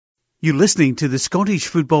You're listening to the Scottish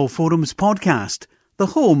Football Forums podcast, the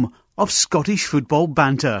home of Scottish football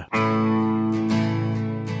banter.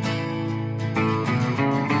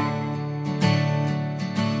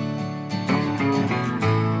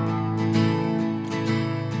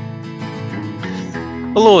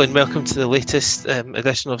 Hello and welcome to the latest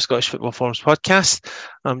edition of Scottish Football Forums podcast.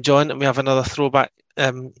 I'm John and we have another Throwback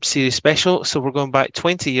series special. So we're going back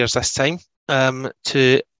 20 years this time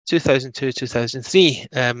to 2002-2003,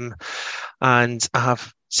 and I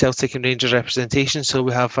have Celtic and Rangers representation. So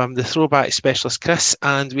we have the Throwback specialist Chris,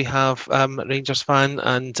 and we have Rangers fan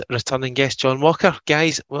and returning guest John Walker.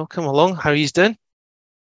 Guys, welcome along. How are you doing?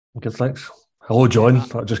 Good, thanks. Hello, John.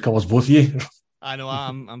 That just covers both of you. I know.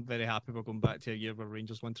 I'm very happy we're going back to a year where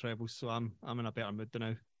Rangers won trebles, so I'm in a better mood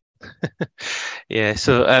now. Yeah,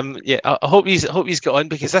 so I hope he's got on,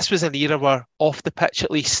 because this was an era where off the pitch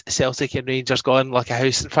at least Celtic and Rangers got on like a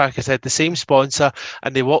house on fire, because they had the same sponsor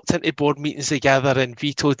and they walked into board meetings together and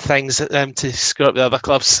vetoed things to screw up the other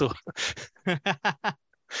clubs. So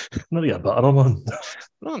Not yet, but I don't know.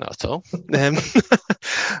 No, not at all.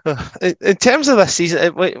 In terms of this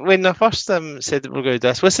season, when I first said that we're going to do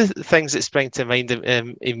this, what's the things that spring to mind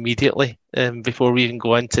immediately before we even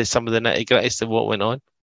go into some of the nitty-gritties of what went on?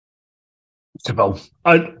 Well,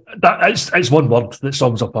 it's one word that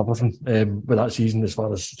sums up everything with that season as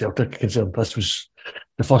far as Celtic are concerned. This was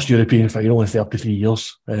the first European final in 33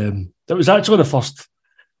 years. It was actually the first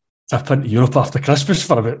trip into Europe after Christmas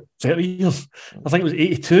for about 30 years. I think it was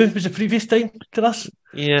 82 was the previous time to this.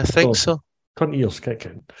 Yeah, I think so. 20 years, can't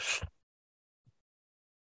count.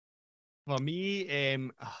 For me,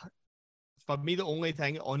 the only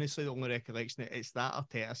thing, honestly, the only recollection, it's that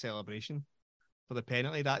Arteta celebration for the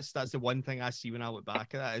penalty. That's the one thing I see when I look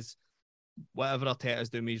back at that, is whatever Arteta's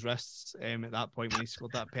doing with his wrists at that point when he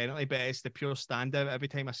scored that penalty. But it's the pure standout. Every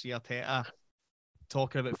time I see Arteta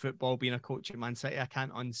talking about football, being a coach at Man City, I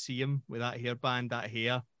can't unsee him with that hairband, that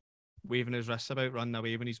hair, waving his wrists about, running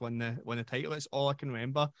away when he's won the title. It's all I can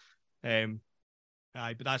remember. But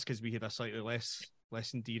that's because we had a slightly less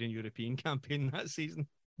endearing European campaign that season.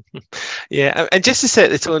 Yeah, and just to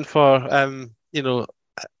set the tone for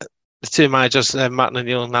the two managers, Martin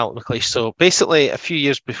O'Neill and Alec McLeish. So basically, a few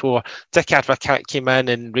years before, Dick Advocaat came in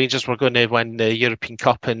and Rangers were going to win the European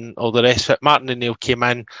Cup and all the rest of it. Martin O'Neill came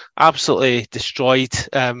in, absolutely destroyed Dick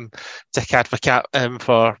Advocaat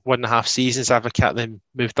for 1.5 seasons. Advocaat then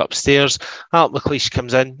moved upstairs. Alec McLeish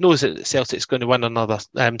comes in, knows that Celtic's going to win another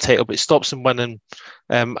title, but stops him winning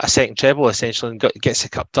a second treble, essentially, and gets a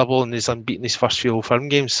cup double and is unbeaten his first few Old Firm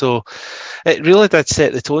games. So it really did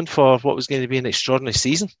set the tone for what was going to be an extraordinary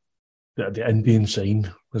season. The Indian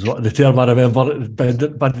sign was what the term I remember bandied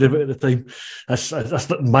about at the time. That's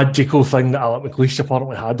the magical thing that Alec McLeish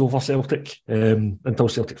apparently had over Celtic until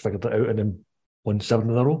Celtic figured it out and then won 7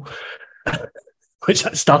 in a row, which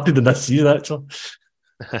started in this season actually.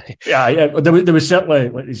 Yeah, there was certainly,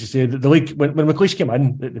 like you said, the league when McLeish came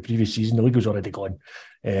in the previous season, the league was already gone.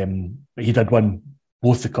 But he did win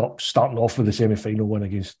both the cups, starting off with the semi-final win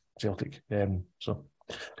against Celtic. So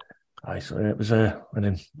it was and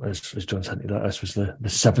then as John's hinted at, this was the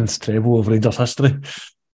 7th treble of Rangers history,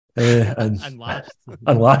 and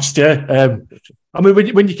last, yeah. I mean,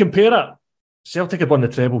 when you compare it, Celtic had won the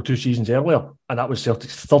treble 2 seasons earlier, and that was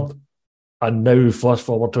Celtic's 3rd, and now flash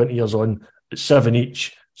forward 20 years on, it's 7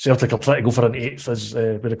 each. Celtic are trying to go for an 8th as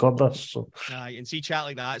we record this. So. And see, chat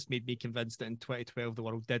like that, it's made me convinced that in 2012 the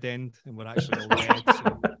world did end, and we're actually all dead.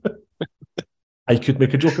 So. I could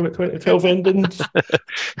make a joke about 2012 endings.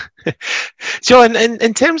 John,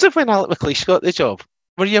 in terms of when Alec McLeish got the job,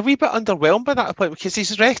 were you a wee bit underwhelmed by that point? Because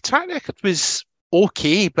his track record was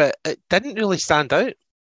okay, but it didn't really stand out.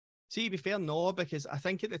 See, to be fair, no, because I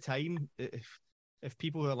think at the time, if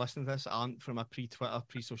people who are listening to this aren't from a pre-Twitter,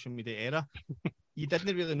 pre-social media era, you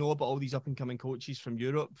didn't really know about all these up-and-coming coaches from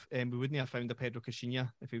Europe. We wouldn't have found a Pedro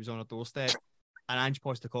Caixinha if he was on our doorstep. And Ange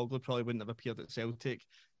Postecoglou probably wouldn't have appeared at Celtic.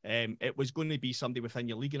 It was going to be somebody within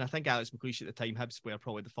your league, and I think Alex McLeish at the time, Hibs were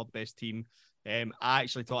probably the 3rd best team. I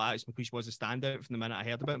actually thought Alex McLeish was a standout from the minute I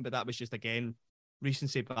heard about him, but that was just, again,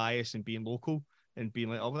 recency bias and being local and being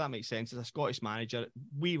like, oh, well, that makes sense. As a Scottish manager,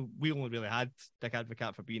 we only really had Dick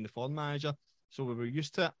Advocaat for being the foreign manager, so we were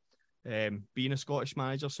used to it, being a Scottish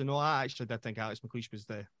manager. So no, I actually did think Alex McLeish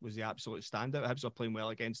was the absolute standout. Hibs were playing well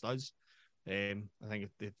against us. I think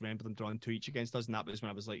they remember them drawing 2 each against us, and that was when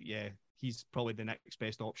I was like, yeah, he's probably the next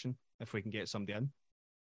best option if we can get somebody in.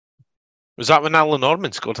 Was that when Alan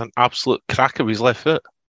Norman scored an absolute cracker with his left foot?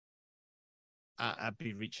 I'd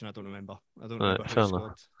be reaching, I don't remember. I don't remember fair who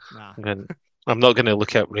enough. Scored. Nah. I'm not going to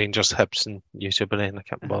look at Rangers, Hibs and YouTube or anything, I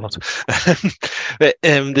can't be bothered. But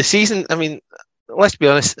the season, I mean, let's be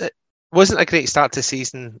honest, wasn't a great start to the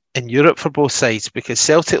season in Europe for both sides, because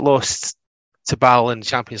Celtic lost to Ball in the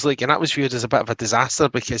Champions League, and that was viewed as a bit of a disaster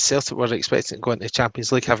because Celtic were expecting to go into the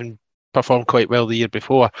Champions League having performed quite well the year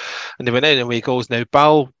before, and they went out and away goals. Now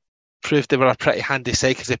Ball proved they were a pretty handy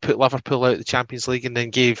side because they put Liverpool out of the Champions League and then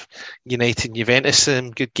gave United and Juventus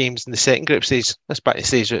good games in the second group stage. That's back to the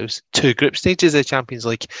stage it was 2 group stages of the Champions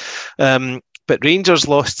League. But Rangers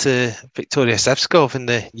lost to Victoria Sivskov in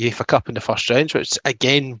the UEFA Cup in the first round, which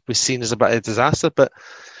again was seen as a bit of a disaster. But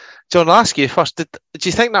John, I'll ask you first, do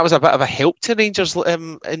you think that was a bit of a help to Rangers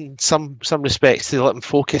in some respects to let them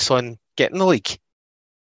focus on getting the league?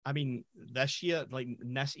 I mean, this year, like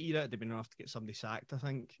in this era, they've been enough to get somebody sacked, I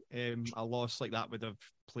think. A loss like that would have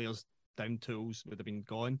players down tools, would have been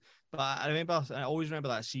gone. But I always remember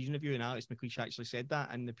that season review, and Alex McLeish actually said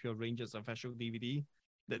that in the Pure Rangers official DVD,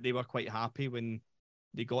 that they were quite happy when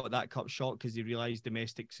they got that cup shot because they realised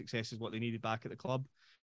domestic success is what they needed back at the club.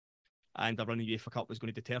 And a running UEFA Cup was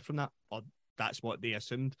going to deter from that, or that's what they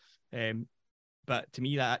assumed. But to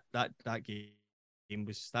me, that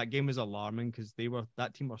game was alarming because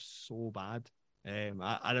that team were so bad.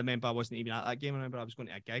 I remember I wasn't even at that game. I remember I was going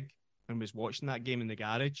to a gig and was watching that game in the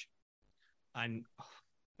garage, and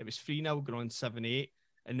it was 3-0 going on 7-8.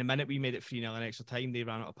 And the minute we made it 3-0 in extra time, they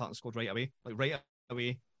ran out of park and scored right away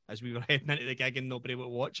as we were heading into the gig, and nobody would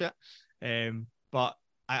watch it. But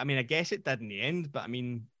I mean, I guess it did in the end. But I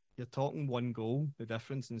mean, you're talking 1 goal, the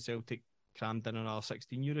difference, and Celtic crammed in another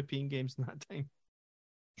 16 European games in that time.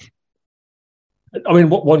 I mean,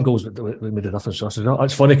 what 1 goal's made a difference to us.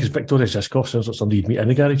 It's funny because Victoria Ziskov sounds like somebody you'd meet in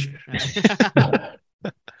the garage.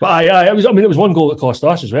 But it was 1 goal that cost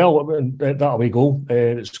us as well. That away goal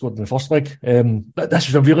that scored in the first leg. This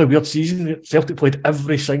was a really weird season. Celtic played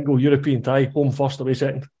every single European tie, home first, away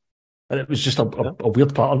second. And it was just a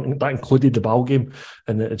weird pattern. That included the Ball game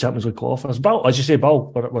and the Champions League qualifiers. Ball, as you say,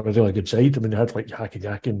 Ball were a really good side. I mean, they had like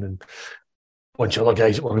Yakin and a bunch of other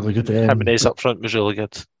guys that were really good. Jimenez up front was really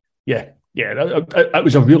good. Yeah, it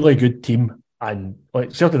was a really good team. And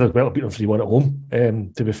like Celtic did well to beat them 3-1 at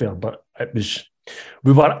home, to be fair. But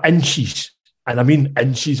we were inches, and I mean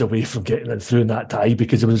inches away from getting it through in that tie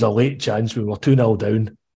because there was a late chance. We were 2-0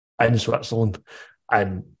 down in Switzerland,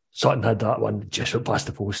 and Sutton had that one, just went past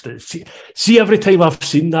the post. See, every time I've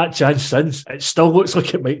seen that chance since, it still looks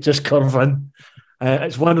like it might just curve in.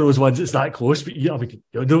 It's one of those ones that's that close, but you know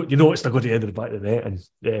it's still going to end in the back of the net. And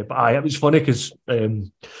it was funny because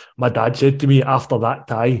my dad said to me after that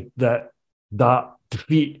tie that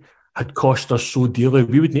defeat had cost us so dearly.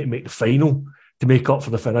 We would need to make the final to make up for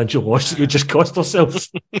the financial loss that we just cost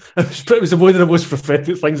ourselves. It was one of the most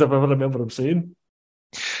prophetic things I've ever remember him saying.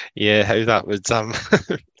 Yeah, how that would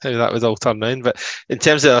all turn around. But in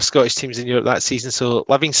terms of our Scottish teams in Europe that season, so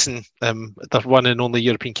Livingston, their one and only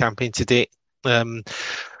European campaign to date,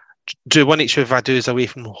 drew 1 each with Vaduz away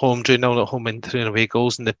from home, drew 0 at home and 3 away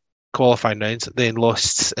goals in the qualifying rounds, then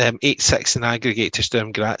lost 8-6 in aggregate to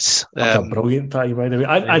Sturm Graz. That's a brilliant tie, by the way.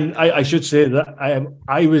 And I should say that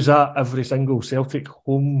I was at every single Celtic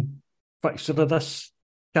home fixture of this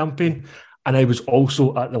campaign. And I was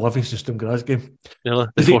also at the Livingston Sturm Graz game. Really?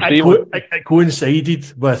 It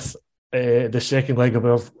coincided with the second leg of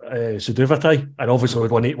our Suduva tie, and obviously we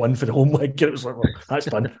won 8-1 for the home leg. And it was like, well, that's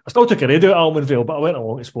done. I still took a red out at Almondvale, but I went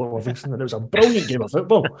along to Sport Livingston, and it was a brilliant game of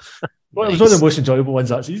football. Well, it was one of the most enjoyable ones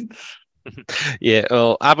that season. Yeah,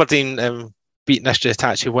 well, Aberdeen beat Nistra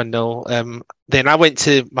Itachi 1-0. Then I went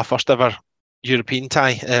to my first ever European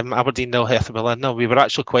tie, Aberdeen 0, Hertha Berlin 0. We were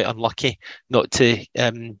actually quite unlucky not to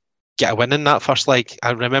get a win in that first leg.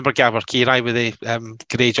 I remember Gabor Kirai with the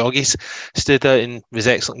grey joggies stood out and was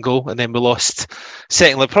excellent goal, and then we lost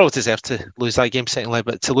second leg. Probably deserved to lose that game second leg,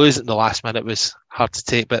 but to lose it in the last minute was hard to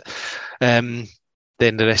take. But then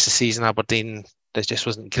the rest of the season, Aberdeen, it just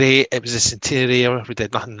wasn't great. It was a centenary year. We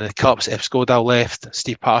did nothing in the cups. F. Skodal left.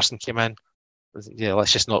 Steve Parson came in. Yeah,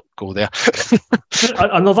 let's just not go there.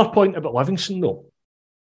 Another point about Livingston, though,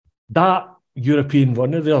 that European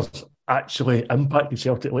run of theirs actually impacted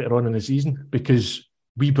Celtic later on in the season because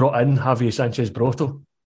we brought in Javier Sanchez Broto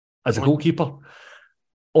as a goalkeeper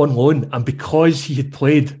on loan, and because he had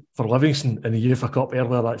played for Livingston in the UEFA Cup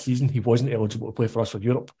earlier that season, he wasn't eligible to play for us for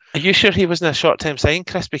Europe. Are you sure he wasn't a short-term sign,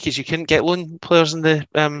 Chris, because you couldn't get loan players in the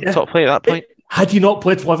top flight at that point? Had he not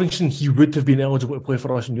played for Livingston, he would have been eligible to play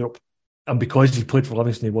for us in Europe, and because he played for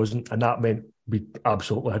Livingston, he wasn't, and that meant we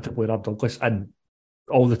absolutely had to play Rob Douglas. And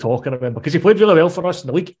all the talk, I remember, because he played really well for us in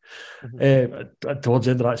the league towards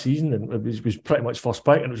the end of that season, and it was pretty much first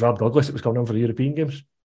pick, and it was Rob Douglas that was coming in for the European games.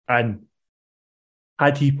 And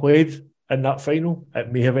had he played in that final,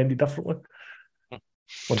 it may have ended differently.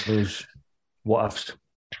 One of those what ifs.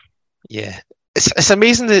 Yeah. It's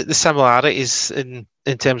amazing the similarities in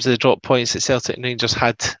terms of the drop points that Celtic and Rangers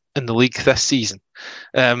had in the league this season.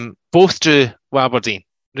 Both drew with Aberdeen.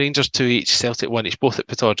 Rangers 2 each, Celtic 1 each, both at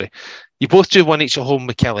Pittodrie. You both drew 1 each at home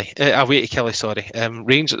with Kelly, away to Kelly, sorry.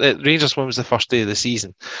 Rangers 1 was the first day of the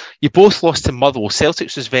season. You both lost to Motherwell.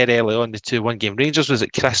 Celtics was very early on, the 2-1 game. Rangers was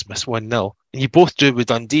at Christmas 1-0. And you both drew with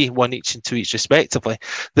Dundee 1 each and 2 each respectively.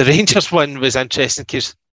 The Rangers one was interesting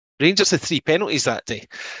because Rangers had 3 penalties that day.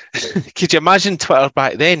 Could you imagine Twitter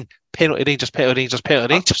back then? Penalty Rangers, penalty Rangers,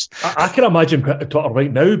 penalty Rangers. I can imagine Twitter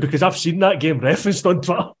right now because I've seen that game referenced on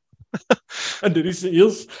Twitter in the recent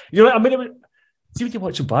years. You know, I mean, see when you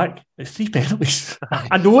watch it back, it's 3 penalties.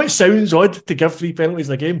 I know it sounds odd to give 3 penalties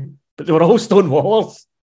in a game, but they were all stone wallers.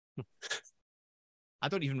 I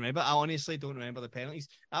don't even remember. I honestly don't remember the penalties.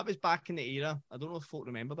 That was back in the era. I don't know if folk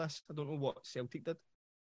remember this. I don't know what Celtic did.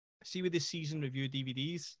 See with the season review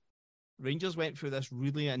DVDs, Rangers went through this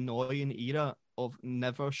really annoying era of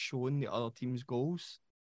never showing the other team's goals.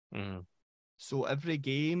 Mm. So every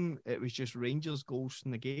game, it was just Rangers goals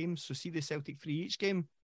in the game. So see the Celtic 3 each game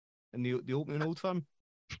in the opening Old Firm,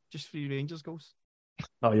 just 3 Rangers goals.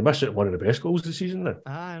 Oh, you missed it. One of the best goals of the season then.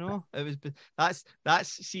 I know. It was.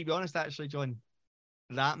 That's. See, to be honest, actually, John,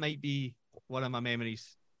 that might be one of my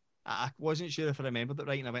memories. I wasn't sure if I remembered it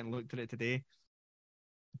right, and I went and looked at it today.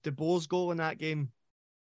 De Boer's goal in that game,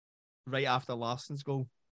 right after Larsson's goal,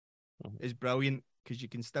 is brilliant because you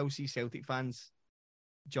can still see Celtic fans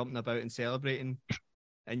jumping about and celebrating,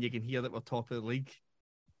 and you can hear that we're top of the league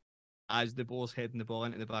as De Boer's heading the ball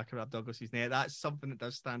into the back of Rab Douglas's net. That's something that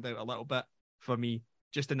does stand out a little bit for me,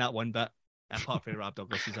 just in that one bit, apart from Rab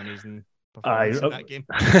Douglas's amazing performance in that game.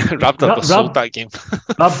 Rab Douglas sold that game.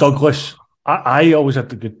 Rab Douglas, I always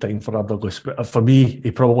had a good time for Rab Douglas, but for me,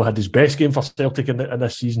 he probably had his best game for Celtic in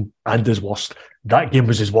this season and his worst. That game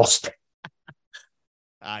was his worst.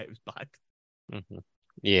 It was bad. Mm-hmm.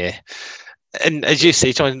 Yeah. And as you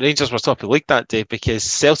say, John, Rangers were top of the league that day because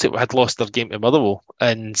Celtic had lost their game to Motherwell,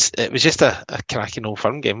 and it was just a cracking Old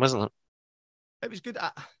Firm game, wasn't it? It was good.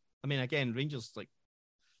 I mean, again, Rangers, like,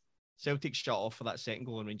 Celtic shut off for that second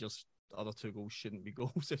goal, and Rangers' other 2 goals shouldn't be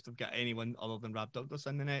goals if they've got anyone other than Rab Douglas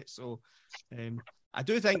in the net. So I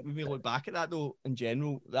do think when we look back at that, though, in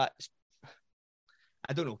general, that's,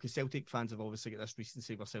 I don't know, because Celtic fans have obviously got this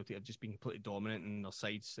recency where Celtic have just been completely dominant in their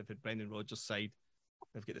sides. If it's Brendan Rodgers' side,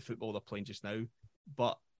 they've got the football they're playing just now.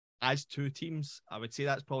 But as 2 teams, I would say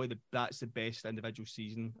that's probably that's the best individual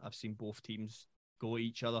season I've seen both teams go at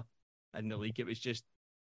each other in the league. It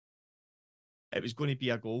was going to be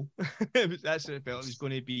a goal. That's what it felt. It was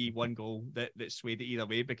going to be one goal that swayed it either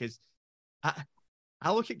way, because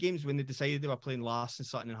I look at games when they decided they were playing Larsson,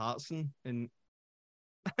 Sutton and Hartson, and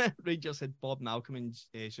Rangers had Bob Malcolm and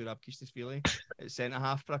Zurab Kishtisvili at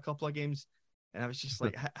centre-half for a couple of games. And I was just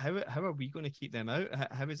like, how are we going to keep them out?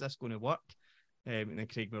 How is this going to work? And then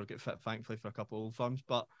Craig Moore got fit, thankfully, for a couple of Old Firms.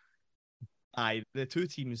 But the 2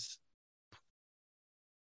 teams,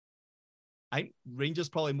 I think Rangers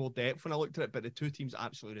probably more depth when I looked at it, but the 2 teams are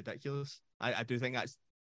absolutely ridiculous. I do think that's,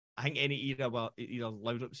 I think any era, well, either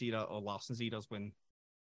Laudrup's era or Larsson's era is when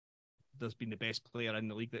there's been the best player in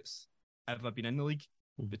the league that's ever been in the league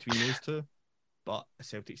between those 2. But a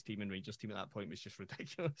Celtics team and Rangers team at that point was just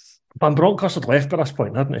ridiculous. Van Bronckhorst had left by this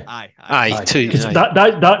point, hadn't he? Aye, too.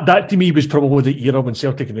 That to me was probably the era when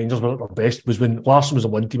Celtic and Rangers were at their best, was when Larsson was on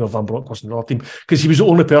one team and Van Bronckhorst on another team, because he was the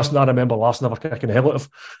only person I remember Larsson ever kicking the hell out of.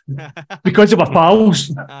 Because they were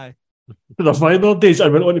pals. Aye. Their final days, I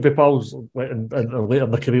went on to be pals and later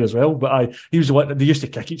in their career as well, but he was the one, they used to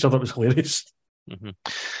kick each other. It was hilarious. Mm-hmm.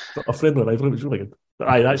 A friendly rivalry was really good.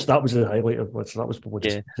 That was the highlight of it. So that was probably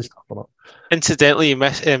just for that. Incidentally, you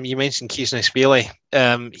mentioned Kishnisvili.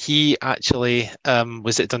 He actually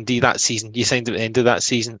was at Dundee that season. You signed him at the end of that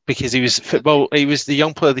season because he was football. He was the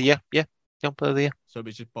young player of the year. Yeah, young player of the year. So it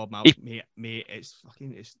was just Bob Malcolm. Mate,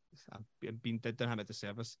 I've been did him at the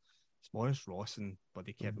service. It's Maurice Ross and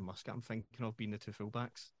Buddy Kevin Muscat. I'm thinking of being the 2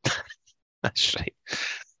 fullbacks. That's right.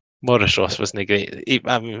 Maurice Ross wasn't great.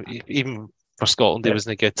 Even for Scotland, he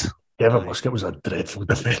wasn't good. Kevin Muscat was a dreadful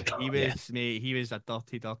defender. He was a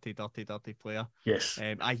dirty player. Yes.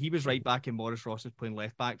 He was right back, and Maurice Ross was playing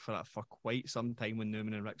left back for quite some time when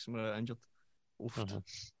Newman and Rickson were injured. Mm-hmm.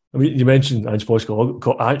 I mean, you mentioned Ange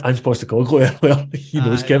Postecoglou earlier. He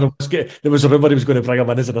knows Kevin Muscat. There was a rumour he was going to bring him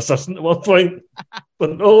in as an assistant at one point.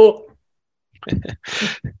 But no.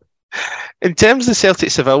 In terms of the Celtic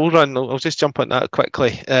Seville run, I'll just jump on that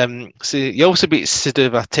quickly. So you also beat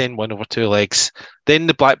Sedova 10-1 over 2 legs. Then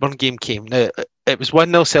the Blackburn game came. Now, it was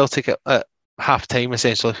 1-0 Celtic at half-time,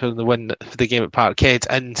 essentially, for the win for the game at Parkhead.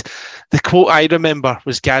 And the quote I remember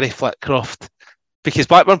was Gary Flitcroft because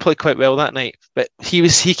Blackburn played quite well that night, but he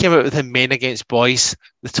came out with the men against boys,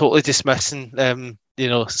 the totally dismissing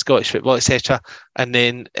Scottish football, etc. And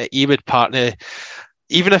then he would partner,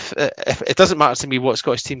 even if it doesn't matter to me what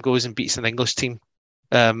Scottish team goes and beats an English team.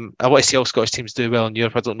 I want to see all Scottish teams do well in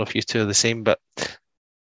Europe. I don't know if you two are the same, but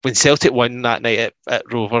when Celtic won that night at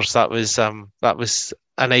Rovers, that was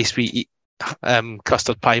a nice wee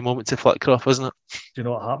custard pie moment to Flitcroft, wasn't it? Do you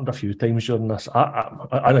know what happened a few times during this?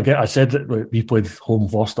 I said that we played home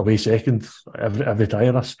first, away second every tie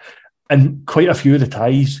of this, and quite a few of the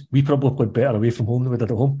ties we probably played better away from home than we did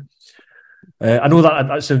at home. I know that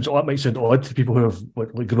might sound odd to people who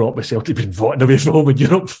have grown up with Celtic being voting away from home in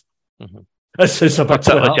Europe. Mm-hmm. It's a bit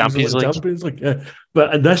like Champions League. Yeah.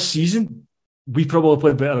 But in this season, we probably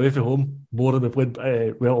played better away from home more than we played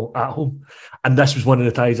at home, and this was one of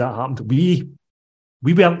the ties that happened. We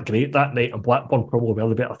weren't great that night, and Blackburn probably were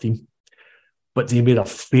the better team, but they made a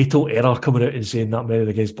fatal error coming out and saying that men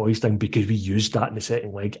against boys thing because we used that in the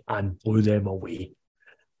second leg and blew them away.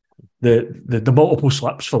 The multiple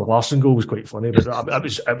slips for the Larson goal was quite funny, but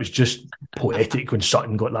it was just poetic when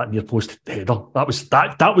Sutton got that near post header.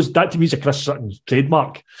 That to me is a Chris Sutton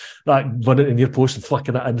trademark. That running to near post and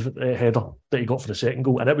flicking it in header that he got for the second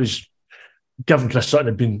goal, and it was given Chris Sutton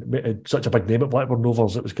had been such a big name at Blackburn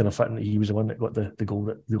Rovers, it was kind of fitting that he was the one that got the goal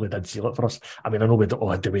that really did seal it for us. I mean, I know we all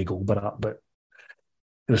had the away goal by that, but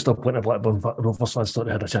there's still plenty of Blackburn Rovers fans thought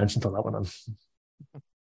they had a chance until that one in.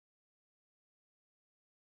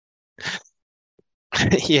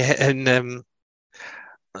 Yeah, and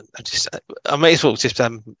I might as well just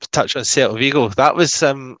touch on Celta Vigo. That was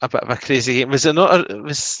a bit of a crazy game. Was there not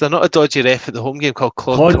a dodgy ref at the home game called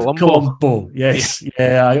Claude Colombo? Yes,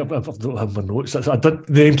 yeah. I don't have my notes. The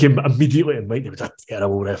name came immediately in mind. It was a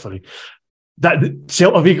terrible referee. That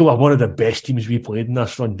Celta Vigo were one of the best teams we played in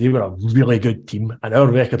this run. They were a really good team, and our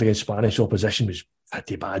record against Spanish opposition was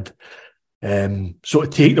pretty bad. So to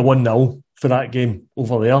take the 1-0 for that game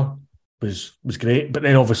over there was great, but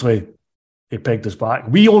then obviously he pegged us back.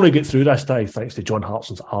 We only get through this time thanks to John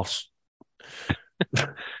Hartson's arse.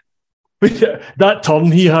 That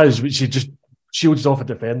turn he has, which he just shields off a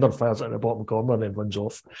defender, fires it in the bottom corner, and then runs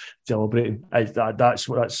off celebrating.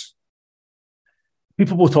 That's.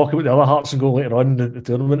 People will talk about the other Hartson goal later on in the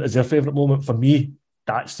tournament as their favourite moment. For me,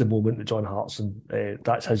 that's the moment that John Hartson.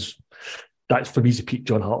 That's for me the peak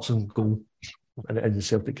John Hartson goal in the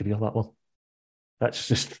Celtic career. That one. That's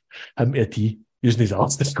just him to a tee, using his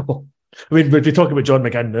arse to score. I mean, we'd be talking about John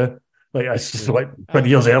McGinn now. Like, it's just like 20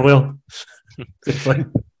 years earlier. It's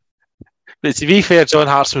fine. But to be fair, John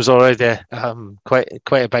Hartson was already quite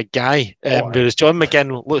a big guy. Whereas John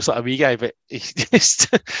McGinn looks like a wee guy, but he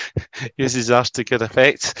just uses his arse to good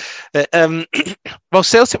effect. Well,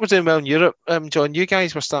 Celtic were doing well in Europe. John, you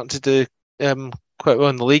guys were starting to do quite well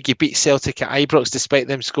in the league. You beat Celtic at Ibrox despite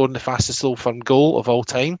them scoring the fastest low firm goal of all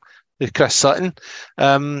time with Chris Sutton.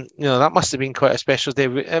 That must have been quite a special day.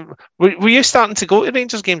 Were you starting to go to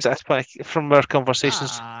Rangers games at this point from our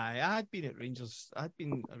conversations? I had been at Rangers. I'd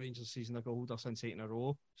been a Rangers season ago holder since 8 in a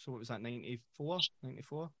row. So it was at 94.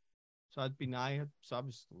 So I'd been so I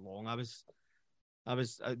was long. I was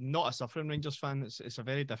not a suffering Rangers fan. It's a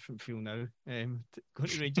very different feel now. Going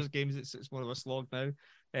to Rangers games, it's more of a slog now.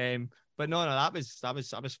 But no, that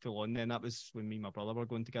was full on then. That was when me and my brother were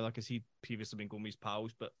going together because he'd previously been going with his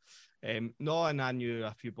pals. But no, and I knew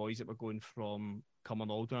a few boys that were going from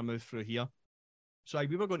Cumbernauld when I moved through here. So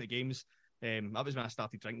we were going to games. That was when I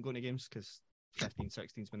started drinking going to games because 15,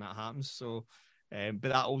 16 is when that happens. So, but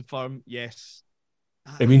that Old Firm, yes.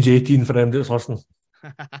 It means 18 for them that's listening.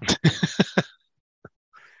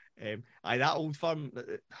 That Old Firm,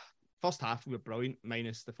 first half we were brilliant,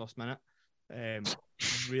 minus the first minute.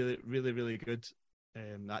 Really, really, really good.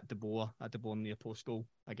 That De Boer near post goal.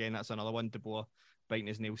 Again, that's another one. De Boer biting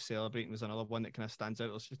his nails, celebrating was another one that kind of stands out.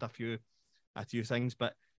 There's just a few things,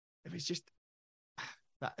 but it was just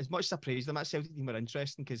that as much as I praised them, that Celtic team were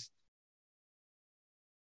interesting because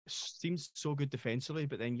it seems so good defensively,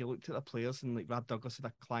 but then you looked at the players and like Rab Douglas had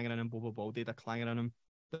a clanging in him, Bobo Baldy had a clanging in him.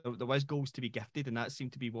 There was goals to be gifted, and that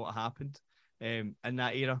seemed to be what happened. In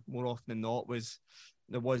that era, more often than not,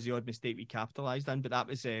 there was the odd mistake we capitalised on, but that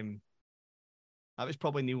was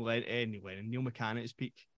probably Neil McCann at his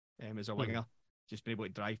peak as a winger, just being able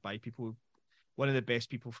to drive by people. One of the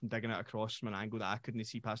best people from digging it across from an angle that I couldn't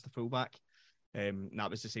see past the fullback. And that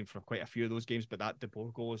was the same for quite a few of those games, but that De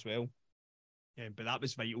Boer goal as well. But that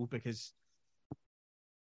was vital because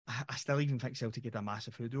I still even think Celtic had a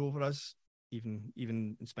massive hoodoo over us, even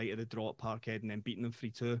in spite of the draw at Parkhead and then beating them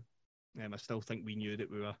 3-2. I still think we knew that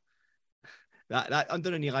we were that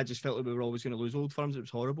under O'Neill. I just felt like we were always going to lose Old Firms. It was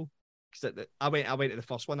horrible because I went to the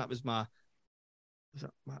first one. That was my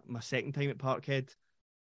my second time at Parkhead,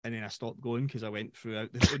 and then I stopped going because I went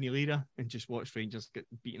throughout the O'Neill era and just watched Rangers get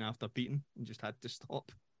beaten after beaten and just had to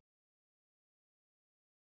stop.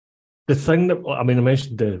 The thing that, I mean, I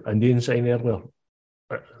mentioned the Indian sign earlier,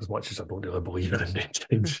 as much as I don't really believe in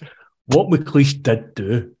Indian signs, what McLeish did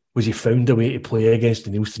do was he found a way to play against the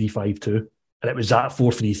Neil's 3-5-2, and it was that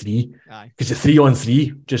 4-3-3, because the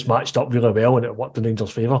 3-on-3 just matched up really well and it worked in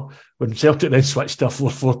Rangers' favour. When Celtic then switched to a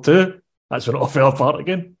 4-4-2, that's when it all fell apart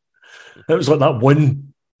again. It was like that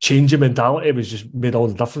one change of mentality was just made all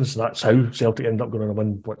the difference. That's how Celtic ended up going on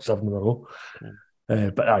and win 7 in a row.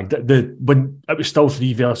 But when it was still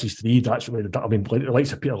 3 versus 3, that's what made it. I mean, the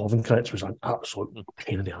likes of Peter Lovenkrands was an absolute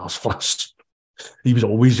pain in the arse for us. He was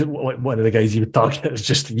always like one of the guys he would target. It's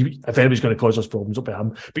just if anybody's going to cause us problems, up by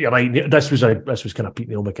him. But you're right. This was kind of Pete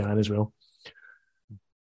Neil McCann as well.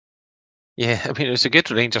 Yeah, I mean, it was a good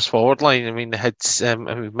Rangers forward line. I mean, they had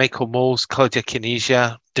Michael Moles, Claudia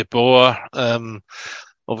Kinesia, De Boer,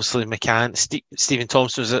 obviously McCann. Stephen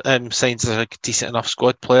Thompson was signed as a decent enough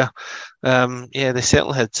squad player. Yeah, they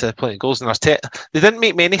certainly had plenty of goals in their They didn't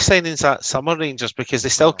make many signings that summer, Rangers, because they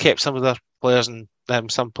still kept some of their players, and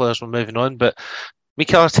some players were moving on. But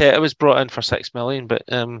Mikel Arteta was brought in for $6 million, but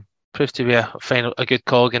proved to be a good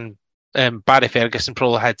cog. And Barry Ferguson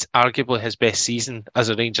probably had arguably his best season as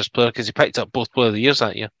a Rangers player because he picked up both Player of the Years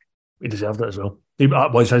that year. He deserved it as well.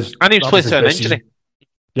 That was his. And he was playing through an injury. Season.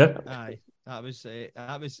 Yeah. Aye. That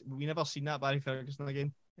was we never seen that Barry Ferguson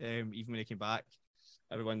again. Even when he came back,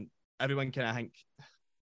 everyone kind of think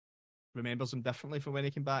remembers him differently from when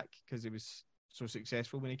he came back because he was so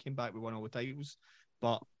successful when he came back. We won all the titles,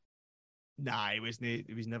 but he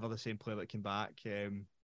was never the same player that came back.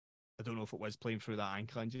 I don't know if it was playing through that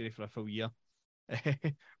ankle injury for a full year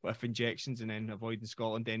with injections and then avoiding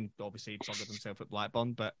Scotland. Then obviously he triggered himself at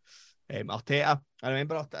Blackburn, but. Arteta, I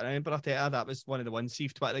remember Arteta. That was one of the ones. See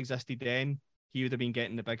if Twitter existed then, he would have been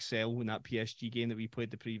getting the big sell in that PSG game that we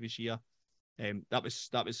played the previous year. That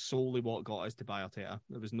was solely what got us to buy Arteta.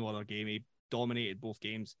 There was no other game. He dominated both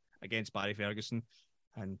games against Barry Ferguson,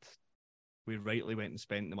 and we rightly went and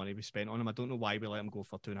spent the money we spent on him. I don't know why we let him go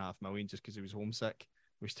for $2.5 million just because he was homesick.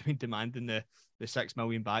 We should have been demanding the $6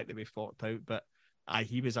 million back that we forked out. But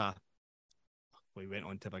he was he went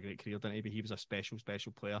on to have a great career, didn't he? But he was a special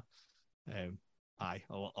player. I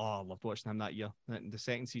loved watching him that year. The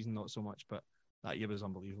second season, not so much, but that year was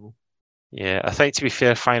unbelievable. Yeah, I think to be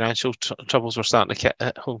fair, financial troubles were starting to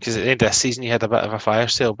hit home because at the end of the season, you had a bit of a fire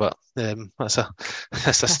sale. But that's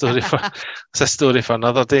a story for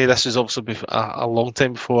another day. This was obviously a long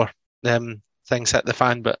time before things hit the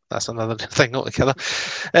fan, but that's another thing altogether.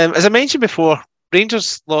 As I mentioned before,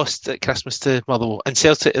 Rangers lost at Christmas to Motherwell, and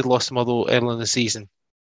Celtic had lost to Motherwell early in the season.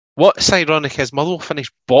 What's ironic is Motherwell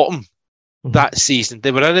finished bottom that season.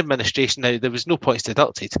 They were in administration now. There was no points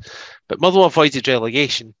deducted. But Motherwell avoided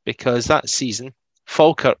relegation because that season,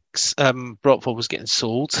 Falkirk's Brockville was getting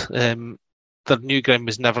sold. Their new ground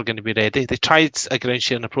was never going to be ready. They tried a ground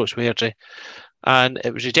sharing approach with Airdrie, and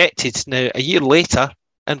it was rejected. Now, a year later,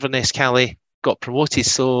 Inverness Calais got promoted,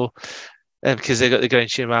 so because they got the ground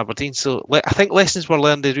sharing with Aberdeen. So I think lessons were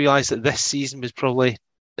learned. They realised that this season was probably...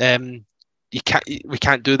 we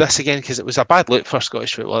can't do this again because it was a bad look for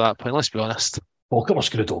Scottish football at that point, let's be honest. Falkirk was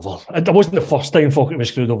screwed over. And it wasn't the first time Falkirk was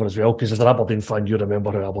screwed over as well, because as an Aberdeen fan, you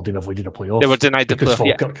remember how Aberdeen avoided the playoff. They were denied the playoff.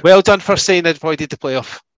 Falkirk... Yeah. Well done for saying they avoided the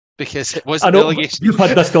playoff, because it wasn't relegation. You've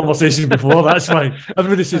had this conversation before, that's why.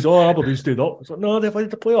 Everybody says, Aberdeen stayed up. It's like, no, they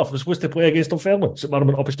avoided the playoff. They were supposed to play against Dunfermline. St Mirren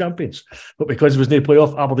went up as champions. But because there was no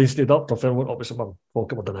playoff, Aberdeen stayed up. Dunfermline went up as St Mirren.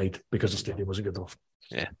 Falkirk were denied because the stadium wasn't good enough.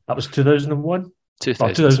 Yeah. That was 2001?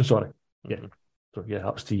 2000, sorry. Yeah. So yeah,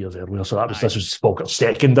 that was 2 years earlier. So this was Falkirk's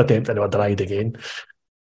second attempt, and they were denied again.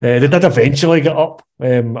 They did eventually get up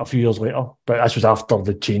a few years later, but this was after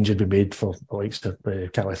the change had been made for the likes of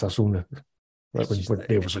Calais Thistle, when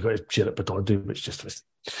they was going to share it Batondu, which just was...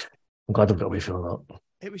 I'm glad I've got away from that.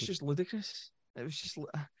 It was just ludicrous. It was just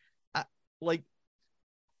like...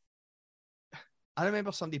 I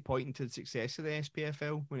remember somebody pointing to the success of the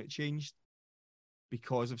SPFL when it changed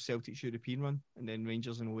because of Celtic's European run, and then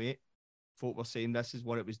Rangers in 08. Folk were saying this is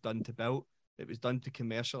what it was done to build. It was done to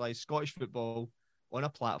commercialise Scottish football on a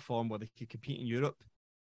platform where they could compete in Europe.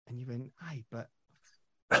 And you went, aye, but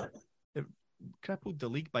it crippled the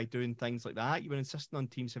league by doing things like that. You were insisting on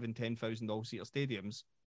teams having 10,000 all-seater stadiums.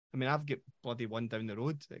 I mean, I've got bloody one down the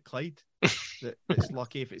road at Clyde that's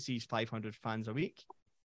lucky if it sees 500 fans a week,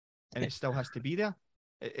 and it still has to be there.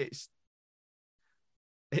 It's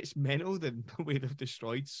mental the way they've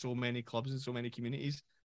destroyed so many clubs and so many communities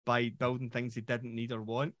by building things they didn't need or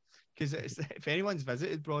want. Because if anyone's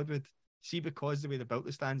visited Broadwood, see, because the way they built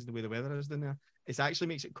the stands and the way the weather is down there, It actually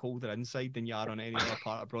makes it colder inside than you are on any other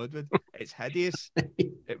part of Broadwood. It's hideous.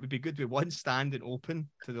 It would be good with one standing open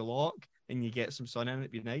to the lock and you get some sun in it.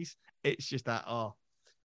 It'd be nice. It's just that,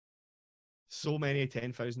 so many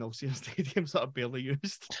 10,000 Ulster stadiums that are barely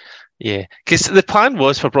used. Yeah, because the plan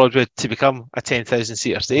was for Broadwood to become a 10,000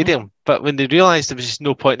 seater stadium, but when they realised there was just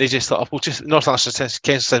no point, they just thought, we'll just, North Ulster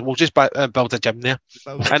Council said, we'll just build a gym there.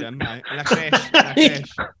 Build a gym, right? And a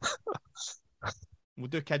creche. We'll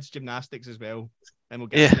do kids' gymnastics as well. Then we'll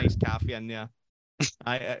get a nice cafe in there.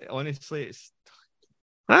 Honestly, it's...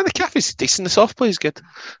 The cafe's decent. The soft play is good.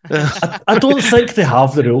 I don't think they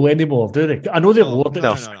have the rule anymore, do they? I know they lowered it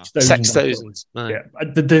to 6,000. Yeah.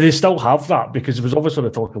 Do they still have that? Because there was obviously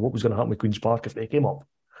talk of what was going to happen with Queen's Park if they came up.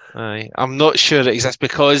 I'm not sure it exists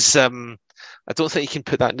because I don't think you can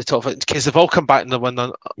put that in the top of it because they've all come back in the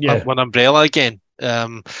one umbrella again.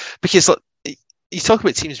 Because look, you talk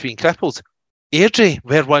about teams being crippled. Airdrie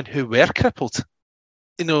were one who were crippled.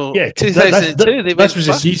 2002. This was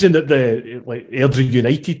a season that the Airdrie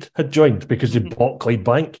United had joined because they bought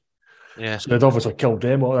Clydebank. Yeah, so they'd obviously killed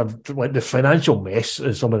them. Like the financial mess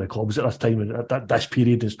of some of the clubs at this time, and this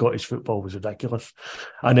period in Scottish football was ridiculous.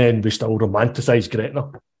 And then we still romanticised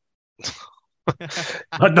Gretna.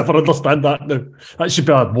 I never understand that now. That should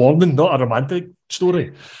be a warning, not a romantic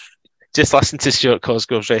story. Just listen to Stuart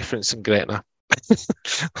Cosgrove's reference in Gretna.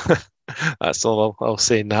 That's all I'll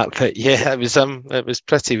say in that. But yeah, it was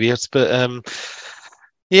pretty weird. But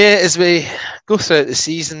as we go throughout the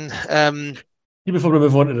season, before we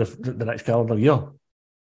move on to the next calendar year,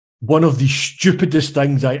 one of the stupidest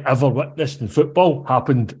things I ever witnessed in football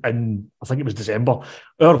happened in, I think it was December,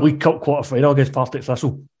 our League Cup quarter final against Partick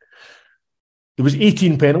Thistle. There was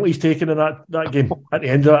 18 penalties taken in that game. At the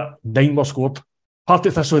end of that, 9 were scored.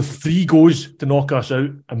 Partick Thistle had 3 goes to knock us out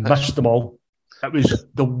and missed them all. It was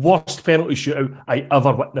the worst penalty shootout I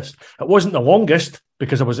ever witnessed. It wasn't the longest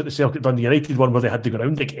because I was at the Celtic Dundee United one where they had to go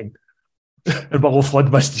round again. And Willow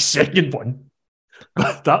Flood missed his second one.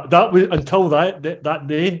 But that was until that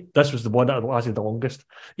day, this was the one that lasted the longest.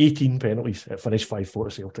 18 penalties. It finished 5-4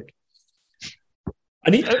 to Celtic.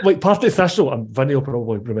 And Partick Thistle, and Vinny will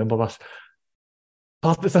probably remember this,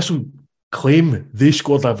 Partick Thistle claim they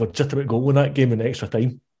scored a legitimate goal in that game in extra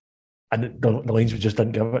time. And the linesman just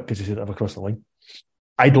didn't give it because he said it across the line.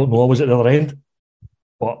 I don't know, I was at the other end.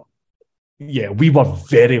 But yeah, we were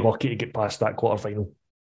very lucky to get past that quarter final.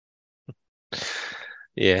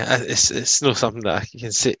 Yeah, it's not something that I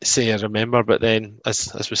can say I remember, but then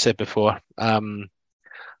as we said before, I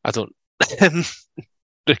don't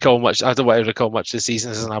recall much. I don't want to recall much this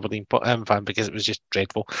season as an Aberdeen fan because it was just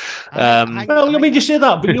dreadful. You say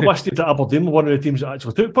that, but you listed that Aberdeen were one of the teams that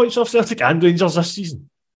actually took points off Celtic and Rangers this season.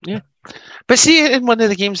 Yeah, but see, in one of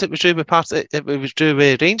the games that was drew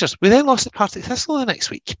with Rangers, we then lost to Partick Thistle the next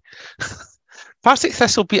week. Partick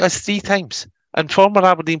Thistle beat us 3 times, and former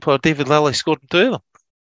Aberdeen player David Lilly scored in 2 of them.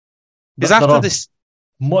 Because after this,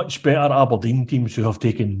 much better Aberdeen teams who have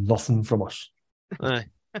taken nothing from us. Aye,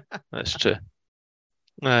 that's true.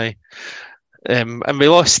 Aye, and we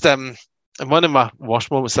lost. And one of my worst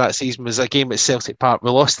moments that season was a game at Celtic Park. We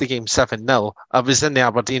lost the game 7-0. I was in the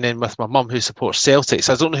Aberdeen end with my mum who supports Celtic.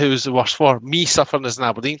 So I don't know who was the worst for, me suffering as an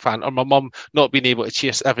Aberdeen fan or my mum not being able to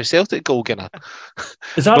cheer every Celtic goal getting in.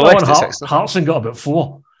 Is that the one Hartson got about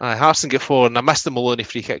 4? Aye, Hartson got 4 and I missed the Maloney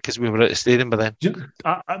free kick because we were at the stadium by then.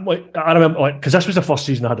 I remember, because this was the first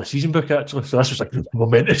season I had a season book actually. So this was like the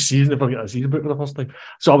momentous season if I get a season book for the first time.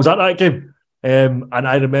 So I was at that game and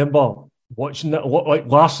I remember watching it, like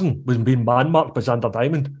Larsson was being man-marked by Xander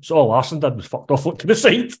Diamond. So all Larsson did was fucked off to the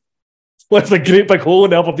side. Left a great big hole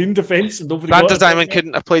in the Aberdeen defence. Xander Diamond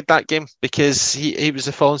couldn't have played that game because he was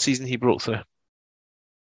the following season he broke through.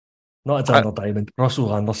 Not a Xander Diamond,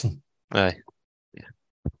 Russell Anderson. Aye.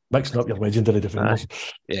 Mixing up your legendary defenders.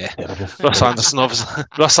 Yeah. Russ Anderson, obviously.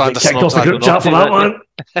 Russ Anderson. Kicked off the group chat for that one.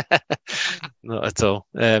 Not at all.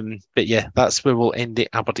 But yeah, that's where we'll end the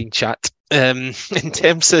Aberdeen chat. In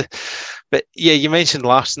terms of, but yeah, you mentioned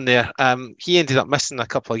Larsson there. He ended up missing a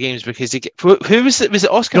couple of games because who was it? Was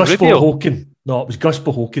it Oscar Rubio? Bohoken. No, it was Gus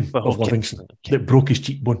Bohoken of Livingston that broke his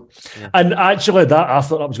cheekbone. Yeah. And actually, I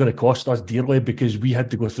thought that was going to cost us dearly because we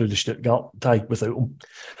had to go through the Stuttgart tie without him.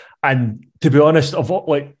 And to be honest,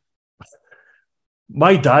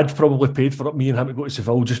 my dad probably paid for me and him to go to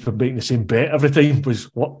Seville just for making the same bet every time. Was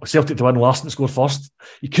what Celtic to win, Larsson to score first.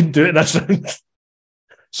 You couldn't do it in this round.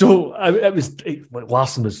 So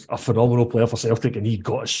Larsson was a phenomenal player for Celtic and he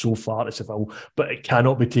got us so far to Seville, but it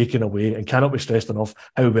cannot be taken away and cannot be stressed enough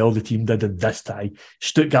how well the team did in this tie.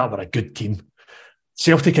 Stuttgart were a good team.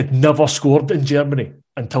 Celtic had never scored in Germany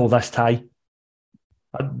until this tie.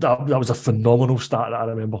 That was a phenomenal start that I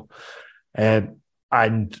remember. And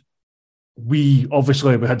we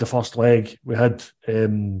had the first leg. We had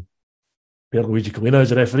Pierluigi Collina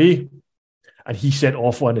as a referee, and he sent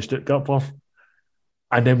off one of the Stuttgart players,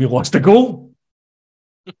 and then we lost the goal.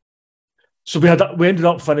 So we ended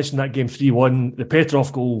up finishing that game 3-1. The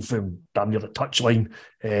Petrov goal from damn near the touchline,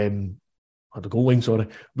 or the goal line, sorry,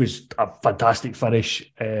 was a fantastic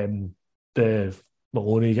finish. The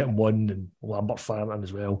Maloney getting one and Lambert firing in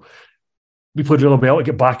as well. We played really well to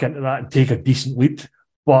get back into that and take a decent lead.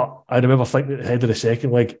 But I remember thinking at the head of the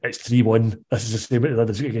second leg, it's 3-1. This is the same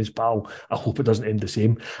as it did against Pal. I hope it doesn't end the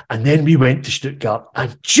same. And then we went to Stuttgart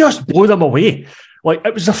and just blew them away. Like,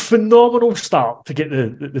 it was a phenomenal start to get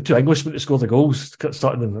the two Englishmen to score the goals,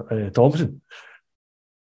 starting in Thompson.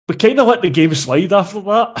 We kind of let the game slide after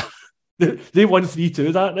that. They won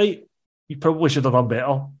 3-2 that night. You probably should have done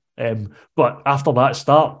better. But after that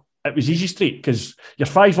start, it was easy straight because you're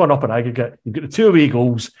 5-1 up in aggregate. You've got the 2 away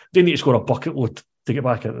goals. They need to score a bucket load to get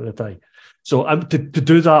back into the tie. So to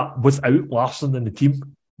do that without Larsson in the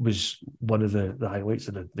team was one of the highlights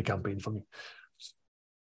of the campaign for me.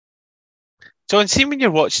 John, see when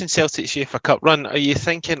you're watching Celtic's UEFA Cup run, are you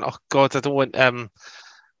thinking, "Oh God, I don't want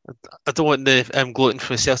the gloating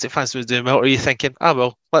for the Celtic fans to be doing well"? Or are you thinking,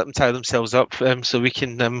 well, let them tie themselves up so we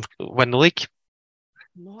can win the league?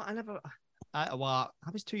 No, I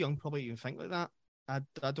was too young probably to even think like that. I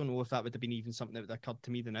don't know if that would have been even something that would have occurred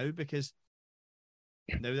to me now, because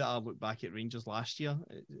now that I look back at Rangers last year,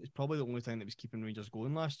 it's probably the only thing that was keeping Rangers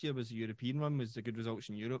going last year was the European run, was the good results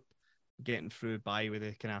in Europe, getting through by with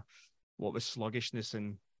the kind of what was sluggishness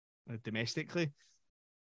and domestically.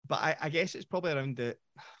 But I guess it's probably around the,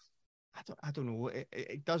 I don't know.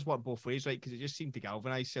 It does work both ways, right? Because it just seemed to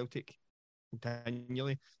galvanise Celtic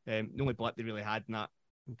continually. The only blip they really had in that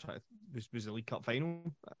was the League Cup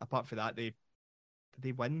final. Apart from that, did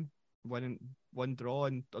they win one draw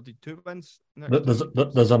and or did 2 wins?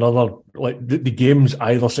 There's another, like the games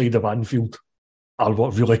either side of Anfield are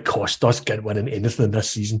what really cost us getting winning anything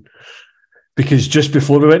this season. Because just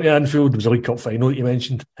before we went to Anfield, there was a League Cup final that you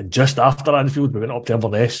mentioned, and just after Anfield, we went up to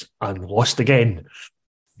Inverness and lost again.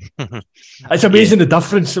 It's amazing the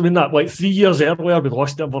difference. I mean, that like 3 years earlier, we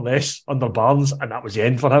lost to Inverness under Barnes, and that was the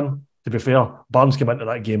end for him. To be fair, Barnes came into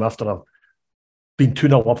that game after being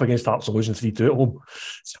 2-0 up against Hearts and losing 3-2 at home.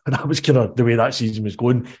 So that was kind of the way that season was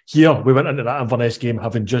going. Here, we went into that Inverness game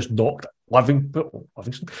having just knocked Liverpool out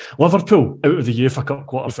of the UEFA Cup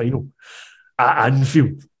quarter-final at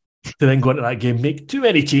Anfield. To then go into that game, make too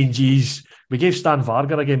many changes. We gave Stan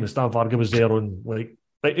Varga a game, and Stan Varga was there on like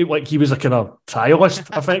he was a kind of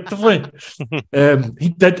trialist, effectively. He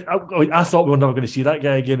did. I thought we were never going to see that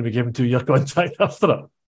guy again, and we gave him 2-year contract after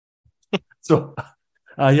it. So,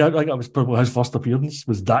 I think that was probably his first appearance.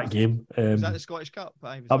 Was that game? Was that the Scottish Cup?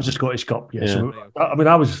 That was the Scottish Cup. Yeah. So, I mean,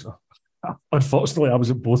 unfortunately, I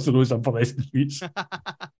was at both of those Inverness defeats.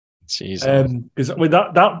 Because I mean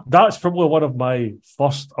that's probably one of my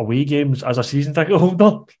first away games as a season ticket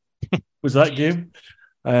holder. Was that game?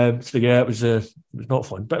 So yeah, it was not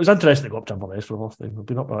fun, but it was interesting to go up to Inverness for the first time. I've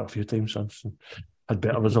been up there a few times since and had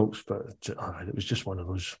better results, but it was just one of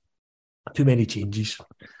those too many changes.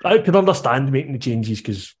 I could understand making the changes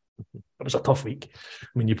because it was a tough week.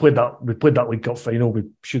 I mean, we played that League Cup final. We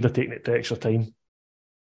should have taken it to extra time.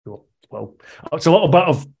 Well, it's a little bit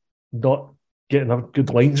of not getting a good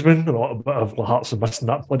linesman and a lot of Hearts and missing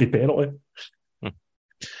that bloody penalty.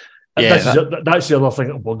 That's the other thing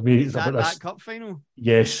that bugged me. Is that cup final?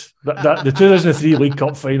 Yes. The 2003 League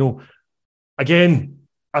Cup final. Again,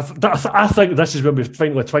 I think this is when we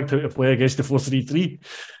finally twigged how to play against the 4-3-3,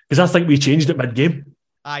 because I think we changed it mid-game.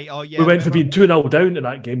 We went from being 2-0 down in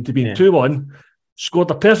that game to being 2-1,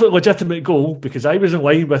 scored a perfectly legitimate goal because I was in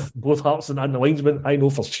line with both Hartson and the linesman. I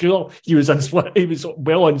know for sure he was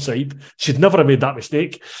well inside. Should never have made that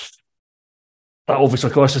mistake. That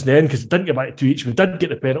obviously cost us in the end because it didn't get back to 2 each. We did get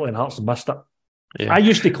the penalty and Hartson missed it. Yeah. I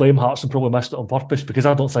used to claim Hartson probably missed it on purpose because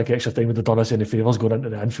I don't think extra time would have done us any favours going into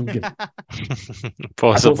the Anfield game.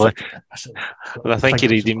 Possibly. I think he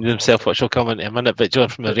redeemed himself, which will come in a minute. But John,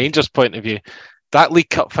 from a Rangers point of view, that League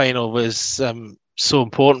Cup final was so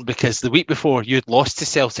important because the week before you'd lost to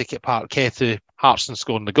Celtic at Parkhead through Hartson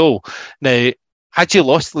scoring the goal. Now, had you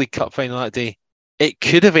lost the League Cup final that day, it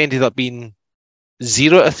could have ended up being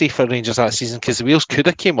 0-3 for Rangers that season because the wheels could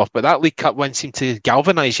have came off, but that League Cup win seemed to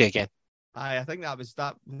galvanise you again. I think that was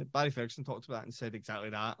that. Barry Ferguson talked about that and said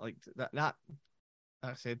exactly that. Like that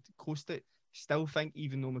I said, close to. Still think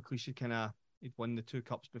even though McLeish he'd won the 2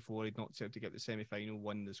 cups before, he'd knocked Celtic out the semi-final,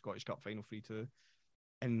 won the Scottish Cup final 3-2.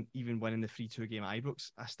 And even winning the 3-2 game at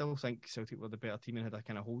Ibrox, I still think Celtic were the better team and had a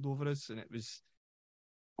kind of hold over us. And it was,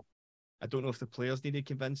 I don't know if the players needed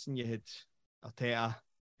convincing. You had Arteta.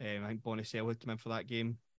 I think Bonicel had come in for that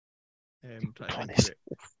game. And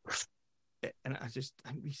I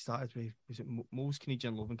think we started with, was it Moles,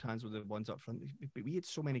 Canadian and Lovencrans were the ones up front. But we had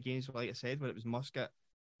so many games, like I said, where it was Muscat,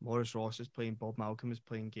 Maurice Ross was playing, Bob Malcolm was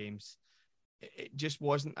playing games. It just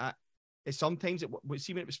wasn't that. Sometimes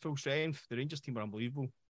see when it was full strength, the Rangers team were unbelievable.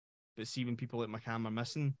 But see when people like McCann were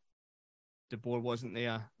missing, De Boer wasn't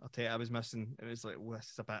there, Arteta was missing. It was like, oh, this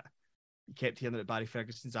is a bit. You kept hearing about Barry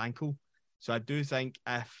Ferguson's ankle. So I do think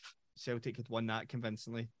if Celtic had won that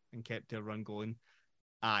convincingly and kept their run going,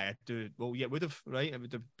 I do. Well, yeah, it would have, right? It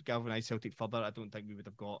would have galvanised Celtic further. I don't think we would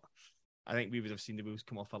have got. I think we would have seen the wheels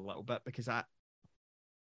come off a little bit because I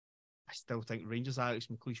still think Rangers Alex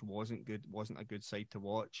McLeish wasn't a good side to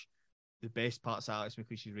watch. The best parts of Alex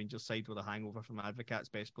McLeish's Rangers side were the hangover from Advocaat's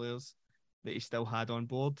best players that he still had on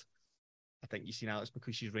board. I think you've seen Alex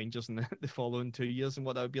McLeish's Rangers in the following 2 years and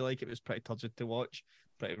what that would be like. It was pretty turgid to watch,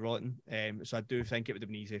 pretty rotten. So I do think it would have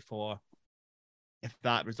been easy for, if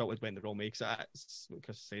that result had went the wrong way, because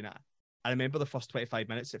I remember the first 25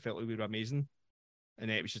 minutes, it felt like we were amazing. And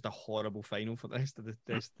then it was just a horrible final for the rest of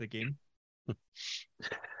the game.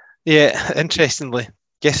 Yeah, interestingly,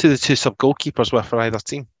 guess who the two sub-goalkeepers were for either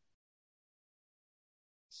team?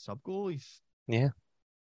 Sub-goalies? Yeah.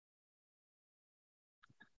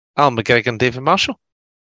 Alan McGregor and David Marshall.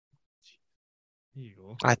 There you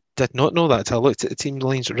go. I did not know that until I looked at the team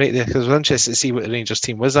lines right there, because I was interested to see what the Rangers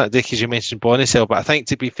team was that day, because you mentioned Bonicel, but I think,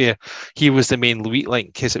 to be fair, he was the main Louis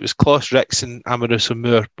link, because it was Kloss, Rickson, Amoroso,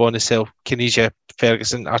 Moore, Bonicel, Caniggia,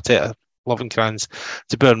 Ferguson, Arteta, Lovencrans,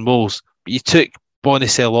 De Boer and Moles. But you took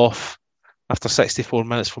Bonicel off after 64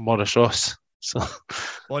 minutes for Maurice Ross. So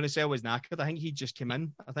Bonicel was knackered. I think he just came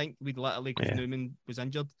in. I think we'd literally, because Newman was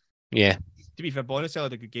injured. Yeah. To be fair, Bonicel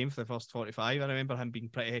had a good game for the first 45. I remember him being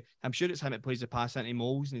pretty. I'm sure it's him that plays the pass into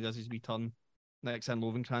Moles and he does his wee turn next in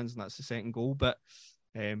Lovencrans, and that's the second goal. But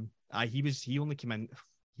he only came in.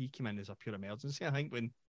 He came in as a pure emergency, I think,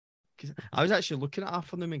 because I was actually looking at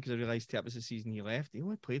Arthur Newman because I realised that was the season he left. He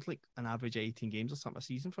only played like an average of 18 games or something a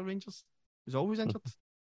season for Rangers. He was always injured.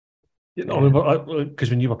 You know, because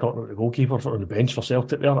when you were talking about the goalkeeper on the bench for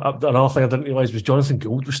Celtic there, another thing I didn't realise was Jonathan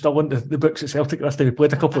Gould was still in the books at Celtic this time. He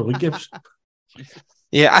played a couple of league games.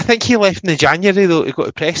 Yeah, I think he left in the January though to go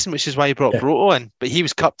to Preston, which is why he brought Broto in. But he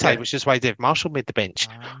was cup tied, which is why Dave Marshall made the bench.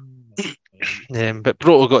 But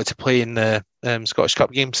Broto got to play in the Scottish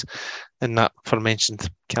Cup games in that aforementioned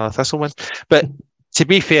Calla Thistle win. But to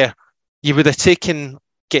be fair, you would have taken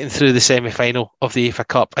getting through the semi-final of the AFA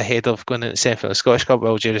Cup ahead of going into the semi-final of the Scottish Cup, with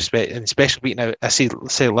all due respect, and especially beating out,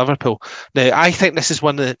 say Liverpool. Now, I think this is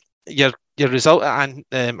one of your result at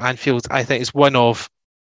Anfield, I think, is one of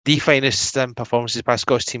the finest performances by a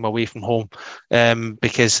Scottish team away from home,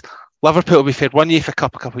 because Liverpool, to be fair, won the AFA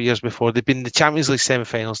Cup a couple of years before. They'd been in the Champions League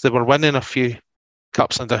semi-finals. They were winning a few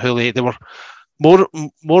cups under Hooley. They were, more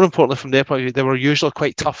importantly from their point of view, they were usually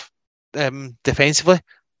quite tough defensively.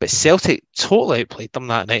 But Celtic totally outplayed them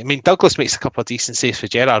that night. I mean, Douglas makes a couple of decent saves for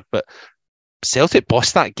Gerrard, but Celtic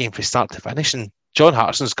bossed that game from start to finish, and John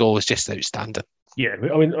Hartson's goal was just outstanding. Yeah,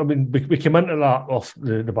 I mean, we came into that off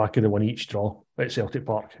the back of the 1-1 draw at Celtic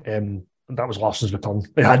Park. That was Larsson's return.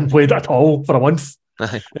 He hadn't played at all for a month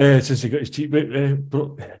since he got his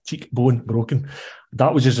cheekbone broken.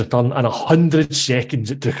 That was his return, and 100 seconds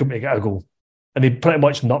it took him to get a goal, and he pretty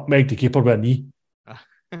much nutmegged the keeper with a knee.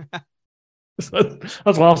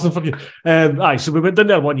 That's Larsson for you. So we went down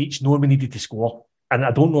there 1-1, knowing we needed to score, and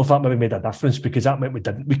I don't know if that maybe made a difference, because that meant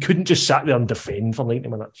we couldn't just sit there and defend for 90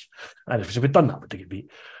 minutes. And if we'd done that, we'd get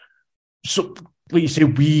beat. So, like you say,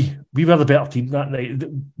 we were the better team that night.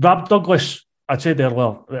 Rob Douglas, I said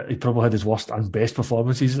earlier that he probably had his worst and best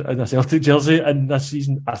performances in a Celtic jersey in this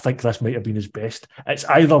season. I think this might have been his best. It's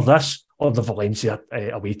either this or the Valencia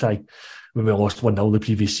away tie, when we lost 1-0 the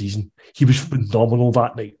previous season. He was phenomenal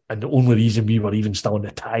that night, and the only reason we were even still in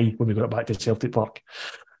the tie when we got it back to Celtic Park.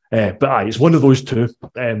 But it's one of those two.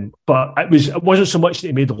 But it wasn't so much that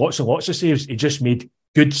he made lots of saves. He just made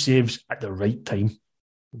good saves at the right time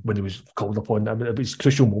when he was called upon. I mean, it was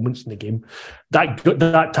crucial moments in the game.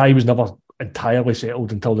 That tie was never entirely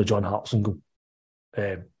settled until the John Hartson goal.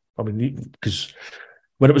 I mean, because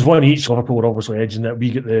when it was 1-1, Liverpool were obviously edging it.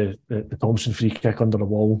 We get the Thompson free kick under the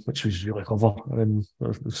wall, which was really clever.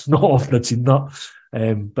 It's not often I'd seen that,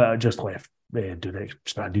 but I just left doing it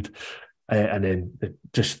expanded. And then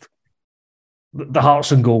the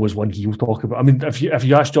Hartson goal was one he'll talk about. I mean, if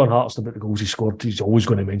you ask John Hartson about the goals he scored, he's always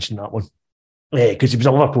going to mention that one, because he was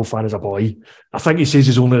a Liverpool fan as a boy. I think he says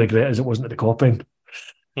his only regret is it wasn't at the Cop end.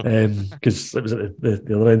 because it was at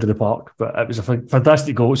the other end of the park. But it was a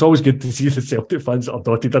fantastic goal. It's always good to see the Celtic fans that are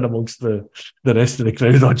dotted in amongst the rest of the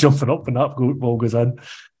crowd are jumping up when that ball goes in.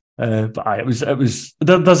 But it was.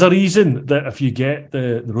 There's a reason that if you get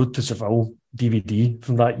the Road to Seville DVD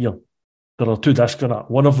from that year, there are 2 discs on it.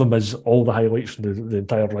 One of them is all the highlights from the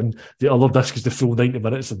entire run. The other disc is the full 90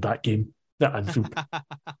 minutes of that game at Anfield.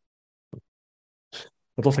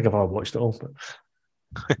 I don't think I've ever watched it all. But...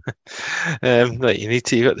 Right, you need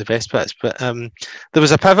to, you got the best bits. But there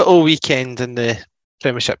was a pivotal weekend in the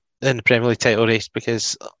Premiership, in the Premier League title race,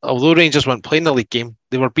 because although Rangers weren't playing the league game,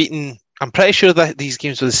 they were beaten. I'm pretty sure that these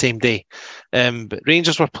games were the same day. But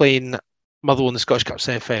Rangers were playing Motherwell in the Scottish Cup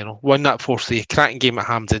semi-final, won that 4-3, cracking game at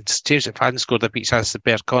Hampden. James McFadden scored a beat chance to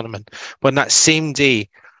Bear Connerman. When that same day,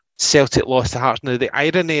 Celtic lost to Hearts. Now, the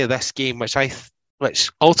irony of this game, which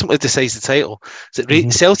ultimately decides the title, is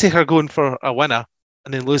that Celtic are going for a winner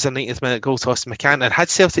and then lose a 90th minute goal toss to McCann. And had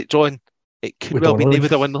Celtic drawn, it could well be they would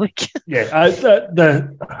have won the league. Yeah,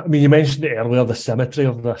 I mean, you mentioned it earlier, the symmetry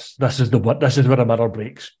of this. This is where a mirror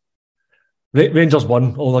breaks. Rangers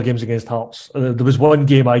won all their games against Hearts. There was one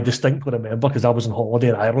game I distinctly remember because I was on holiday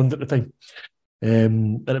in Ireland at the time.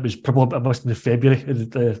 And it was probably, it must have been February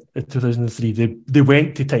of 2003. They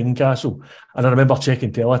went to Tynecastle, and I remember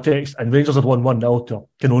checking teletext, and Rangers had won 1-0 to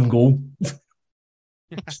an own goal.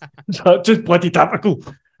 So just bloody typical.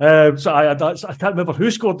 So I can't remember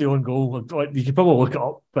who scored the own goal. You could probably look it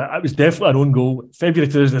up, but it was definitely an own goal.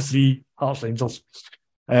 February 2003, Hearts Rangers.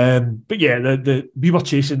 But yeah, we were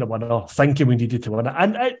chasing the winner, thinking we needed to win it,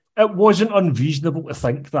 and it wasn't unreasonable to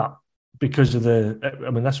think that because of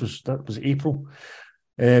that was April.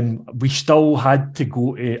 We still had to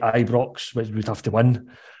go to Ibrox, which we'd have to win.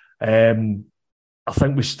 I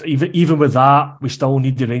think even with that, we still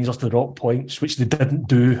need the Rangers to drop points, which they didn't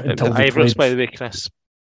do until they Ibrox, played. by the way, Chris,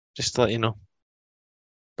 just to let you know.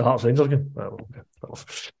 The Hearts Rangers game? Oh, okay.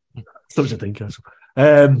 That was a Tynecastle.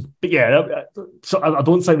 But yeah, so I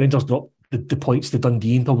don't think Rangers dropped the points to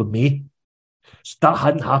Dundee until the May. So that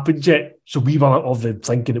hadn't happened yet. So we were of the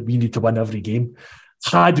thinking that we need to win every game.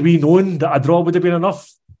 Had we known that a draw would have been enough,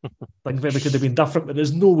 things maybe could have been different. But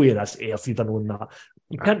there's no way that's earthy to know that.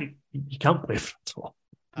 You can't play for a draw.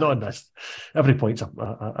 Not in this. Every point's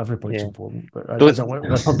important. But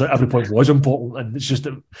every point was important, and it's just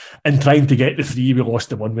that in trying to get the 3, we lost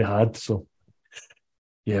the one we had. So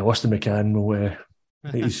yeah, Austin McCann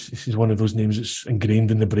he's one of those names that's ingrained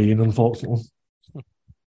in the brain, unfortunately.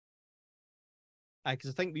 Because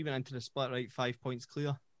I think we went into the split, right, 5 points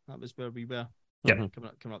clear. That was where we were. Yeah,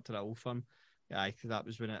 coming up to that Old Firm. Yeah, that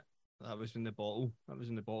was when the bottle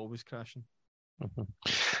was crashing. Mm-hmm.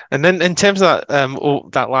 And then in terms of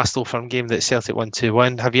that last Old Firm game that Celtic won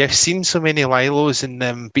 2-1, have you seen so many Lilos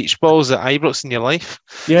and beach balls at Ibrox in your life?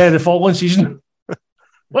 Yeah, the following season.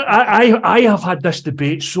 Well, I have had this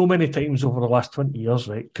debate so many times over the last 20 years,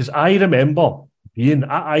 right? Because I remember being at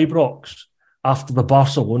Ibrox after the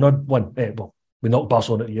Barcelona one. We knocked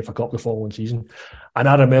Barcelona at the UEFA Cup the following season. And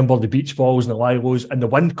I remember the beach balls and the Lilos, and the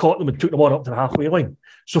wind caught them and took them all up to the halfway line.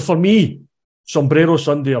 So for me, Sombrero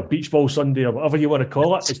Sunday or Beach Ball Sunday or whatever you want to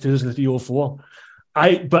call it, it's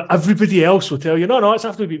 2003-04. But everybody else will tell you, no, it's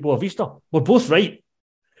after we beat Boa Vista. We're both right.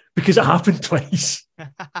 Because it happened twice.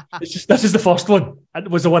 It's just, this is the first one. It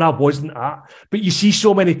was the one I wasn't at. But you see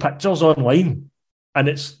so many pictures online, and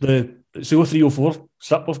it's the 03-04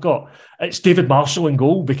 slip we've got. It's David Marshall in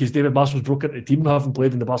goal because David Marshall's broke into the team having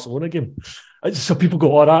played in the Barcelona game. So people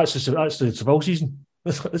go, that's the Seville season.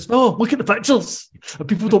 It's no, look at the pictures. And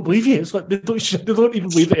people don't believe you. It's like they don't even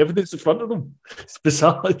believe the evidence in front of them. It's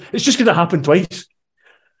bizarre. It's just going to happen twice.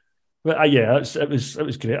 But yeah, it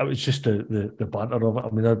was great. It was just the banter of it. I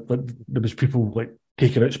mean, there was people like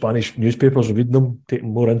taking out Spanish newspapers and reading them,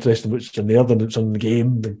 taking more interest in what's in there than it's in the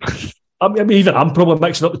game. And, I mean, even I'm probably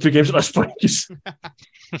mixing up the two games at this point. It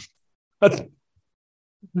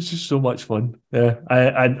was just so much fun. Yeah,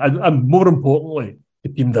 and more importantly, the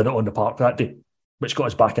team did it on the park that day, which got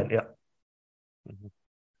us back into it.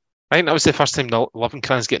 I think that was the first time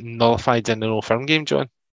Lovencrans getting nullified in an Old Firm game, John.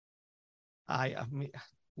 I mean,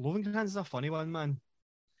 Lovencrans is a funny one, man.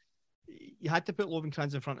 You had to put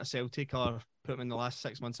Lovencrans in front of Celtic or put him in the last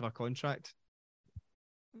 6 months of a contract.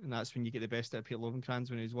 And that's when you get the best out of Peter Lovencrans,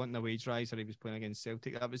 when he was wanting a wage rise or he was playing against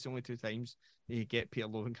Celtic. That was the only 2 times you could get Peter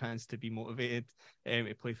Lovencrans to be motivated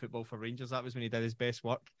to play football for Rangers. That was when he did his best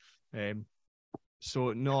work.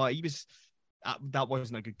 So, no, he was... that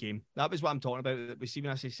wasn't a good game. That was what I'm talking about. We see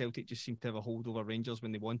when I say Celtic just seemed to have a hold over Rangers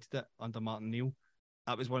when they wanted it under Martin Neil.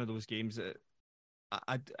 That was one of those games that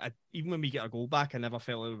I even when we get a goal back, I never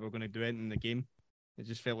felt like we were going to do anything in the game. It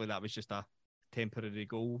just felt like that was just a temporary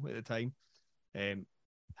goal at the time.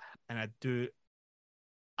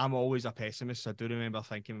 I'm always a pessimist, so I do remember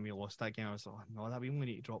thinking when we lost that game, I was like, oh, no, that we only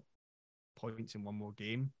need to drop points in one more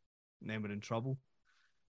game, and then we're in trouble.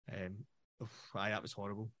 That was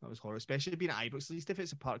horrible. That was horrible, especially being at Ibrox. At least if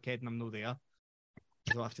it's a Parkhead and I'm not there,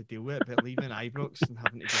 I don't have to deal with it. But leaving Ibrox and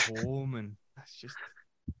having to go home, and it's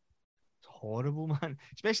horrible, man.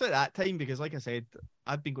 Especially at that time, because like I said,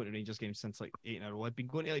 I've been going to Rangers games since like 8 in a row. I've been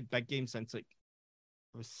going to like big games since like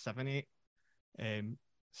I was 7, 8.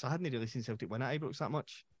 So I hadn't really seen Celtic win at Ibrox that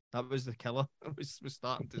much. That was the killer. I was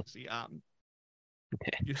starting to see it happen.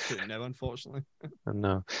 Used to it now, unfortunately. I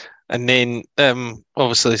know. And then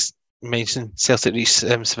obviously mentioned Celtic reached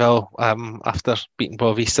Seville after beating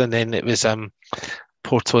Boavista, and then it was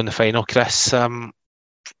Porto in the final. Chris,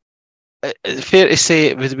 it's fair to say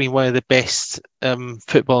it would have been one of the best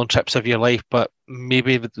footballing trips of your life, but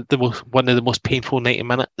maybe one of the most painful 90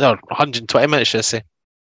 minutes or 120 minutes, should I say?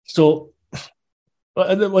 So,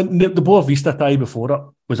 the Boavista tie before it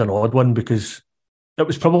was an odd one because it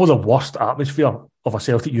was probably the worst atmosphere of a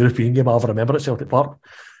Celtic European game I ever remember at Celtic Park.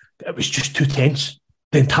 It was just too tense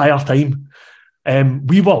the entire time.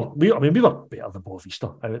 We were better than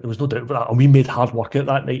Boavista. There was no doubt about that. And we made hard work out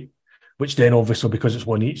that night, which then obviously, because it's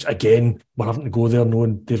one each, again, we're having to go there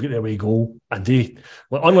knowing they've got their away goal. And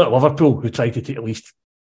unlike Liverpool, who tried to at least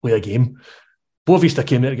play a game, Boavista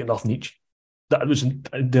came there to get nothing each. That was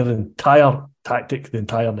their entire tactic the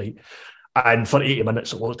entire night. And for 80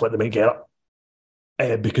 minutes, it looked like they might get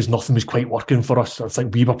it because nothing was quite working for us. I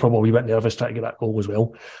think we were probably a bit nervous trying to get that goal as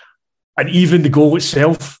well. And even the goal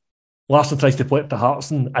itself, Larsson tries to play it to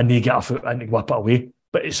Hartson and they get a foot in to whip it away.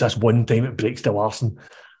 But it's this one time it breaks to Larsson.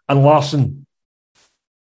 And Larsson,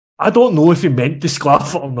 I don't know if he meant to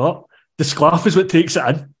sclaff it or not. The sclaff is what takes it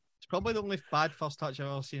in. It's probably the only bad first touch I've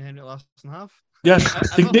ever seen Henrik Larsson have. Yeah,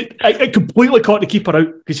 it completely caught the keeper out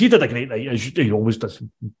because he did a great night, as he always does.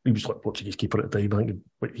 He was like Portuguese keeper at the time. I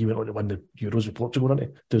think he went on to win the Euros with Portugal, didn't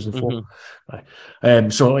he? 2004. Mm-hmm.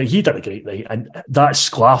 So he did a great night, and that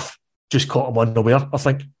sclaff just caught him unaware, I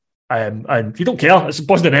think. And you don't care. It's a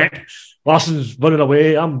buzz in the neck. Larsson's running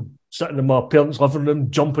away. I'm sitting in my parents' living room,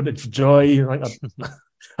 jumping at joy. I think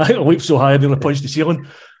I leaped so high I nearly punched the ceiling.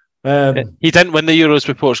 He didn't win the Euros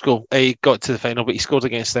with Portugal. He got to the final, but he scored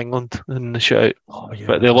against England in the shootout. Oh, yeah.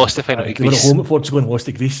 But they lost the final to Greece. They were at home at Portugal and lost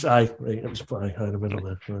to Greece. Aye, right. It was funny. I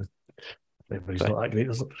remember that. Everybody's not that great,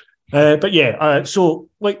 is it? But yeah, so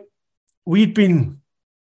like we'd been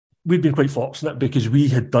quite fortunate because we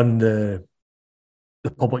had done the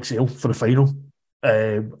public sale for the final.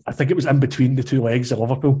 I think it was in between the two legs of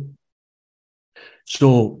Liverpool.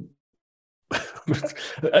 So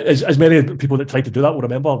as many people that tried to do that will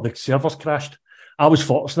remember, the servers crashed. I was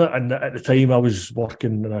fortunate, and at the time I was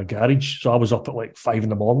working in a garage, so I was up at like 5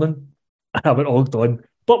 a.m. and I went logged on,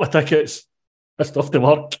 bought my tickets, I stuffed to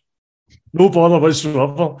work, no bother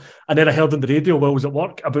whatsoever. And then I heard on the radio while I was at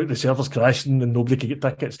work about the servers crashing and nobody could get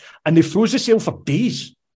tickets, and they froze the sale for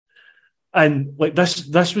days. And like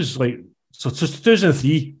this was like, so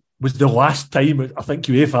 2003 was the last time I think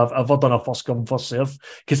UEFA have ever done a first come, first serve.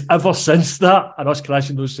 Because ever since that, and us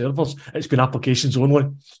crashing those servers, it's been applications only.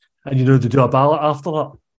 And they do a ballot after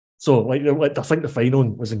that. So like I think the final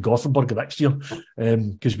was in Gothenburg next year.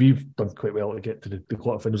 Because we've done quite well to get to the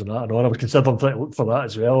quarterfinals and that. And I was considering trying to look for that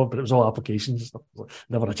as well, but it was all applications.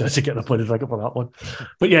 Never a chance to get the bloody ticket for that one.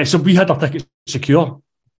 But yeah, so we had our tickets secure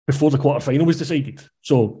before the quarterfinal was decided.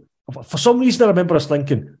 So for some reason, I remember us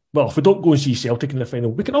thinking, well, if we don't go and see Celtic in the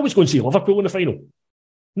final, we can always go and see Liverpool in the final.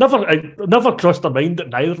 Never crossed our mind that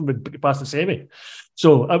neither of them would get past the semi.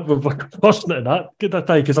 So we're fortunate in that good that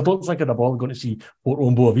time because I don't think I'd have all going to see Porto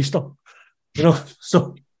and Boavista.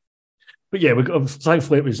 So. But yeah,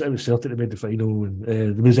 thankfully it was Celtic that made the final, and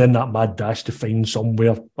there was in that mad dash to find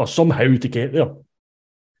somewhere or somehow to get there.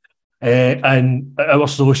 And our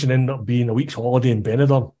solution ended up being a week's holiday in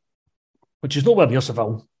Benidorm, which is nowhere near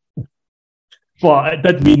Seville. But it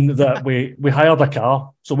did mean that we hired a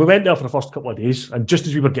car. So we went there for the first couple of days, and just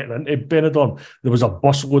as we were getting into Benidorm, there was a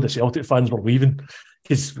busload of Celtic fans were leaving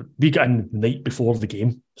because we got in the night before the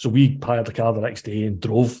game. So we hired a car the next day and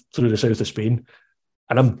drove through the south of Spain.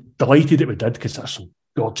 And I'm delighted that we did because that's some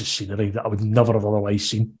gorgeous scenery that I would never have otherwise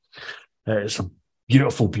seen. It's a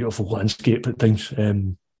beautiful, beautiful landscape at times,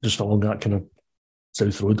 just along that kind of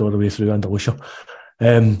south road all the way through Andalusia.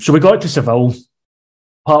 So we got to Seville,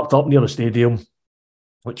 parked up near the stadium,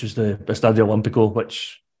 which was the Stadio Olimpico,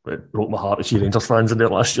 which it broke my heart to see Rangers fans in there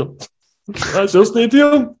last year. That's their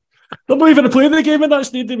stadium. They're not even playing the game in that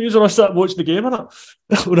stadium. You're going to sit and watch the game in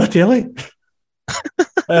it on a telly.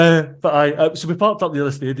 So we parked up near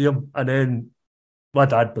the stadium, and then my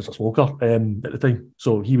dad was a smoker at the time,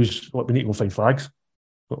 so he was, we need to go find flags.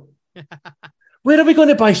 Where are we going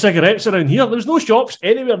to buy cigarettes around here? There was no shops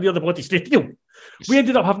anywhere near the bloody stadium. We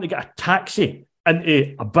ended up having to get a taxi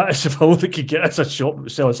into a bit of Seville that could get us a shop that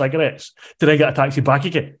was selling cigarettes to then get a taxi back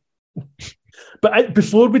again. But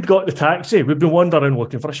before we'd got the taxi, we'd been wandering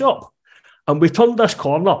looking for a shop. And we turned this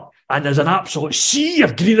corner and there's an absolute sea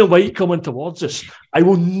of green and white coming towards us. I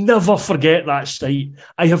will never forget that sight.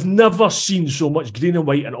 I have never seen so much green and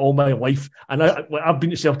white in all my life. And I've been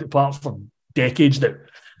to Celtic Park for decades now.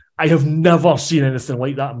 I have never seen anything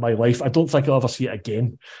like that in my life. I don't think I'll ever see it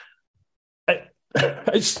again.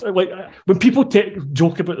 It's like when people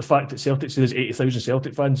joke about the fact that Celtic say there's 80,000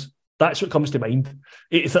 Celtic fans, that's what comes to mind.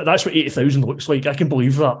 That's what 80,000 looks like. I can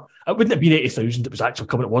believe that. It wouldn't have been 80,000. It was actually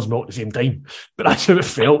coming. It was not at the same time. But that's how it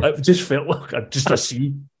felt. It just felt like just a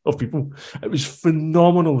sea of people. It was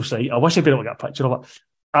phenomenal sight. I wish I'd been able to get a picture of it.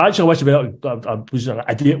 I actually wish I'd been able to, I was an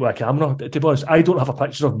idiot with a camera. To be honest, I don't have a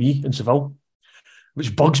picture of me in Seville,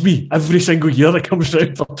 which bugs me every single year that comes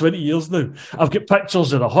round for 20 years now. I've got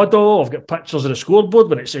pictures of the huddle, I've got pictures of the scoreboard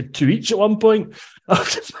when it said 2 each at one point.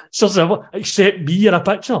 Except me in a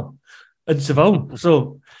picture in Seville.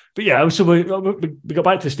 So, but yeah, so we got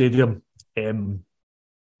back to the stadium,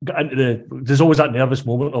 got into there's always that nervous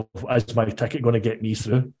moment of, is my ticket going to get me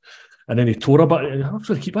through? And then he tore a bit, I'm just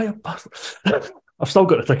going to keep buying it. I've still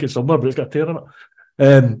got the ticket somewhere, but it's got a tear in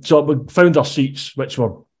it. So we found our seats, which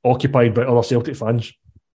were occupied by other Celtic fans.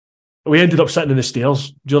 We ended up sitting in the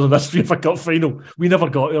stairs during this UEFA Cup final. We never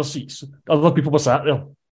got our seats. Other people were sat there.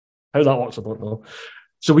 How that works, I don't know.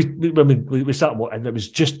 So we sat and it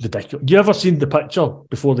was just ridiculous. You ever seen the picture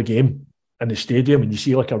before the game in the stadium and you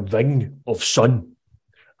see like a ring of sun?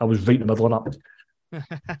 I was right in the middle of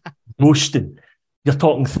that. Roasting. You're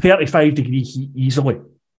talking 35-degree heat easily.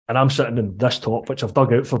 And I'm sitting in this top, which I've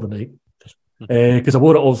dug out for the night. Because I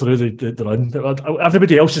wore it all through the run.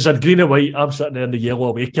 Everybody else is in green and white. I'm sitting there in the yellow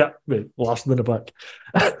away kit with Larson in the back.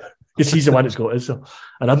 Because he's the one that's got his. And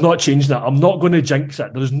I'm not changing that. I'm not going to jinx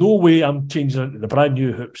it. There's no way I'm changing it to the brand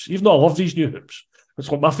new hoops. Even though I love these new hoops.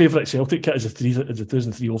 It's like my favourite Celtic kit is the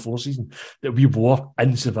 2003-04 season that we wore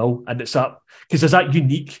in Seville. And it's that, because there's that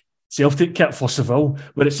unique Celtic kit for Seville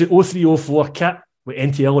where it's the 03-04 kit with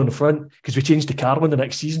NTL on the front because we changed to Carlin the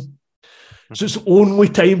next season. So it's the only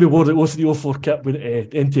time we wore the 03-04 kit with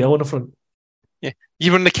NTL on the front. Yeah.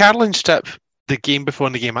 You were in the Carlin strip the game before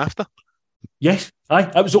and the game after? Yes. Aye.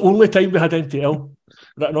 That was the only time we had NTL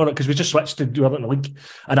written on it because we just switched to do it in the league.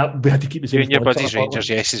 And we had to keep the same. You and your buddies Rangers,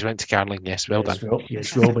 yes, he's went to Carlin. Yes, well done.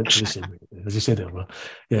 Yes, we all went to the same, as you said earlier.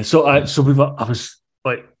 Yeah, so we were, I was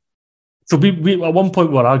like, so we at one point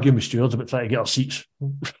we were arguing with stewards about trying to get our seats.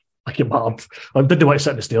 Like it mattered. I didn't want to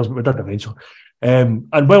sit in the stairs, but we did eventually. And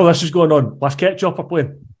while this is going on, Lift Ketchup are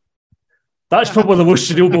playing. That's probably the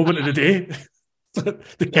most surreal moment of the day.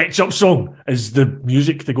 The Ketchup song is the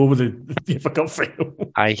music to go with the FIFA Cup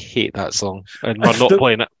final. I hate that song, and we're not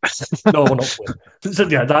playing it. No, we're not playing it. So,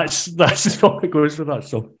 yeah, that's the song that goes with that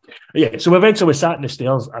song. Yeah, so eventually we sat in the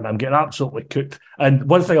stairs, and I'm getting absolutely cooked. And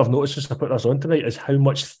one thing I've noticed since I put this on tonight is how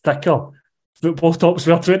much thicker football tops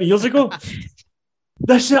were 20 years ago.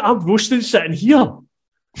 This is I'm roasting sitting here.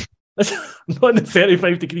 I'm not in the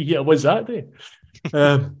 35-degree heat I was that day.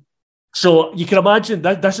 So you can imagine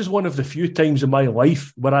that this is one of the few times in my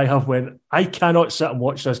life where I have went, I cannot sit and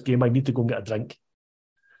watch this game. I need to go and get a drink.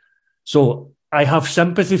 So I have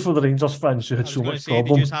sympathy for the Rangers fans who had so much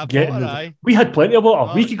problem getting. We had plenty of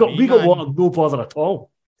water. We got water, no bother at all.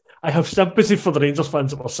 I have sympathy for the Rangers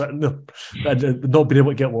fans that were sitting there and not being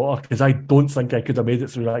able to get water because I don't think I could have made it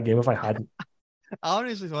through that game if I hadn't. I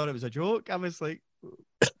honestly thought it was a joke. I was like,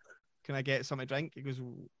 can I get something to drink? He goes,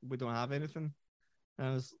 we don't have anything. And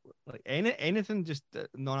I was like, anything, just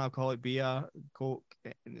non-alcoholic beer, Coke,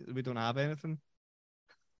 we don't have anything.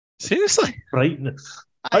 Seriously? Frightening.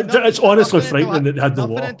 It's honestly frightening that they had no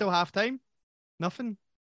water. Nothing until half-time. Nothing.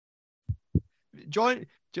 John,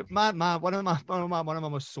 one of my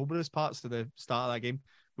most soberest parts to the start of that game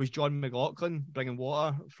was John McLaughlin bringing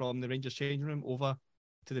water from the Rangers changing room over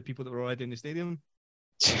to the people that were already in the stadium.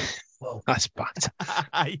 Well, that's bad.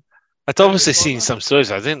 Aye. I'd obviously seen some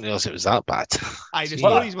stories. I didn't realise it was that bad. Aye, the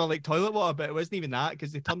stories were like toilet water, but it wasn't even that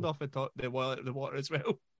because they turned off the water as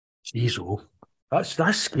well. Jeez,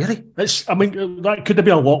 that's scary. That could have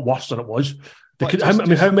been a lot worse than it was.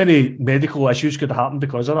 How many medical issues could have happened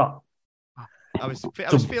because of that? I was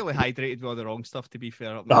fairly hydrated with all the wrong stuff, to be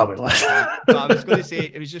fair. Up there. But I was going to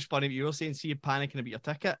say, it was just funny what you were saying, see you panicking about your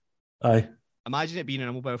ticket. Aye. Imagine it being on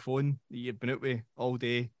a mobile phone that you've been out with all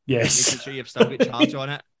day. Yes. Making sure you've still got charge on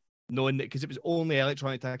it. Knowing that, because it was only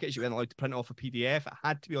electronic tickets, you weren't allowed to print off a PDF. It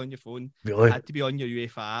had to be on your phone. Really? It had to be on your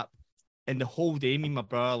UEFA app. And the whole day, me and my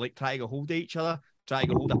brother, like, trying to get hold of each other, trying to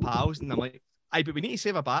get hold of pals, and I'm like, aye, but we need to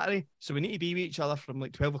save a battery, so we need to be with each other from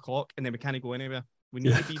like 12 o'clock, and then we can't go anywhere. We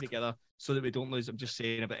need to be together so that we don't lose. I'm just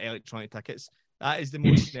saying about electronic tickets. That is the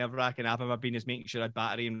most nerve-wracking I've ever been, is making sure I had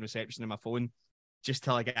battery and reception in my phone just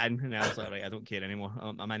till I get in. And I was like, right, I don't care anymore.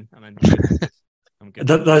 I'm in. I'm good.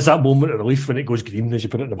 There's that moment of relief when it goes green as you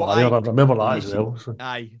put it in the barrier. I remember that as well. So.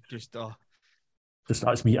 Aye, just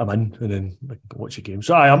that's me, I'm in, and then I can watch the game.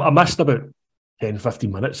 So I missed about 10-15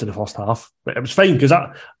 minutes of the first half, but it was fine because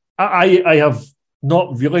I have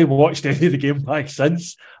not really watched any of the game back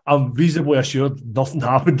since. I'm reasonably assured nothing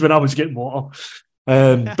happened when I was getting water.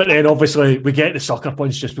 But then obviously we get the sucker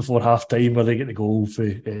punch just before half time where they get the goal for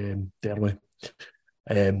Derley.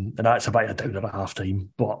 And that's a bit of a downer at half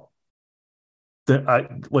time. But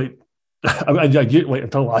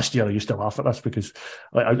until last year I used to laugh at this because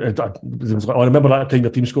I remember that time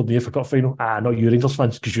the team scored in the FA Cup final. Not you Rangers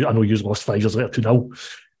fans, because I know you lost 5 years later 2-0.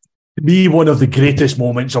 To me, one of the greatest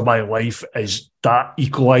moments of my life is that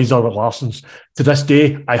equaliser with Larsson's. To this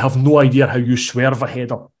day, I have no idea how you swerve a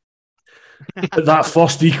header. But that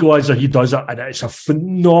first equaliser, he does it, and it's a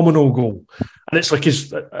phenomenal goal. And it's like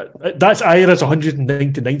that's either his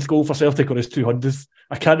 199th goal for Celtic or his 200th.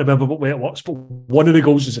 I can't remember what way it works, but one of the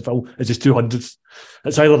goals is his 200th.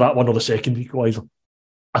 It's either that one or the second equaliser.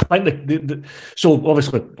 I think so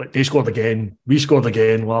obviously like they scored again, we scored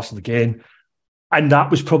again, Larsson again. And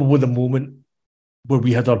that was probably the moment where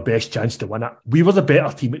we had our best chance to win it. We were the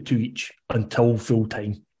better team at 2 each until full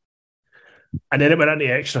time. And then it went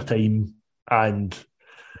into extra time. And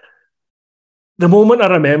the moment I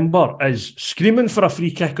remember is screaming for a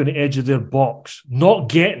free kick on the edge of their box, not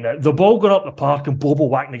getting it, the ball going up the park and Bobo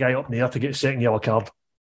whacking the guy up in the air to get a second yellow card.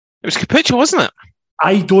 It was Capuccio, wasn't it?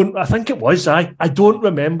 I think it was. I don't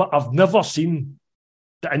remember. I've never seen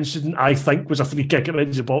the incident I think was a free kick at the edge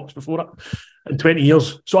of the box before it in 20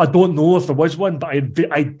 years. So I don't know if there was one, but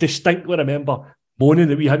I distinctly remember moaning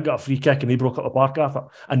that we hadn't got a free kick and they broke up the park after.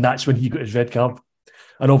 And that's when he got his red card.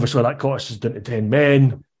 And obviously that cost us down to 10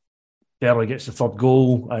 men. Derley gets the third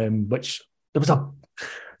goal, which there was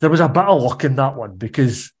a bit of luck in that one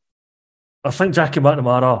because I think Jackie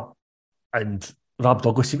McNamara and Rob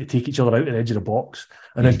Douglas seem to take each other out at the edge of the box,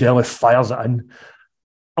 and then Derley fires it in.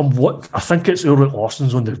 And what I think it's Ulrich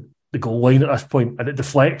Larsson's on the goal line at this point, and it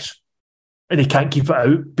deflects, and he can't keep it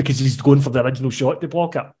out because he's going for the original shot to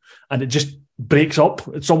block it, and it just breaks up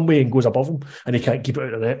in some way and goes above him, and he can't keep it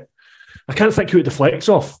out of the net. I can't think who it deflects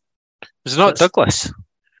off. Was it not Douglas?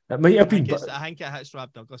 It might have been. I think it hits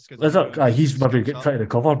Rob Douglas. He's maybe trying to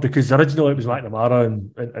recover because originally it was McNamara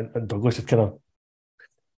and Douglas had kind of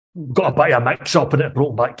got a bit of a mix up and it brought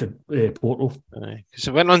him back to Porto. Because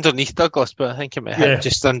it went underneath Douglas, but I think it might hit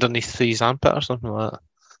just underneath his armpit or something like that.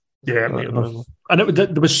 Yeah, and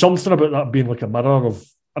there was something about that being like a mirror of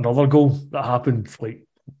another goal that happened like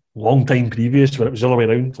long time previous where it was the other way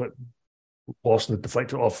around. Like Lawson had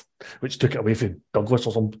deflected it off, which took it away from Douglas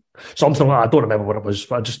or something like that. I don't remember what it was,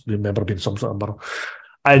 but I just remember being some sort of mirror.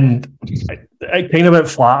 And it kind of went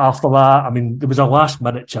flat after that. I mean, there was a last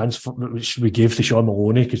minute chance which we gave to Sean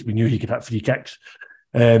Maloney because we knew he could hit free kicks.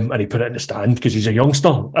 And he put it in the stand because he's a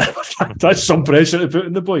youngster. That's some pressure to put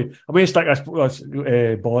in the boy. I mean, stick this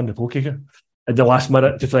ball in the goal kicker at the last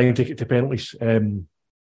minute to try and take it to penalties.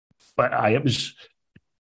 But it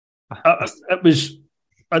was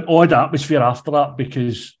an odd atmosphere after that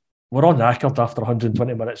because we're on record after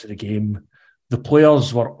 120 minutes of the game. The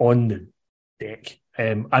players were on the deck.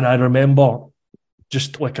 And I remember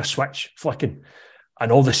just like a switch flicking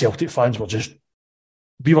and all the Celtic fans were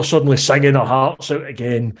we were suddenly singing our hearts out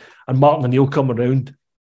again, and Martin O'Neill coming around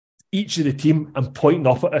each of the team and pointing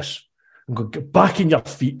up at us and going, get back in your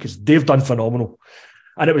feet because they've done phenomenal.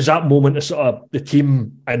 And it was that moment of sort of the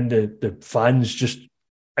team and the fans just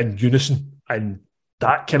in unison, and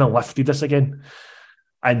that kind of lifted us again.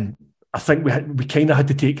 And I think we kind of had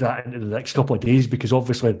to take that into the next couple of days because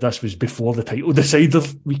obviously this was before the title decider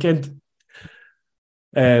weekend.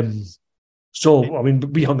 So, I mean,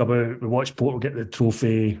 we hung about, we watched Porto get the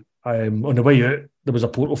trophy. On the way out, there was a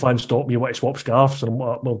Porto fan stopped me, wanted to swap scarves. And I'm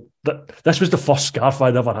like, well, this was the first scarf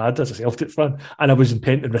I'd ever had as a Celtic fan. And I was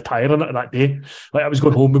intent on retiring it that day. Like, I was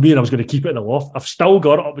going home with me and I was going to keep it in the loft. I've still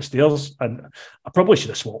got it up the stairs and I probably should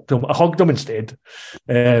have swapped him. I hugged him instead.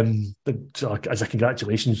 As a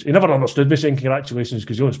congratulations. He never understood me saying congratulations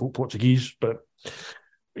because he only spoke Portuguese, but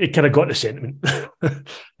he kind of got the sentiment.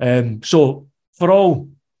 So, for all,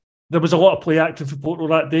 there was a lot of play acting for Porto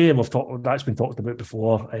that day, and that's been talked about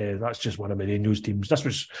before. That's just one of Mourinho's teams. This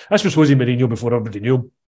was Jose Mourinho before everybody knew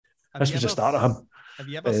him. This was the start of him. Have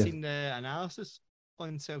you ever seen the analysis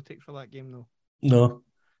on Celtic for that game, though? No.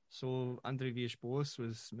 So Andrei Villas-Boas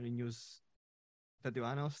was Mourinho's video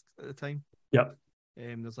analyst at the time. Yep.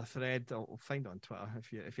 There's a thread I'll find it on Twitter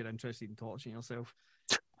if you're interested in torturing yourself,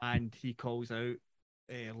 and he calls out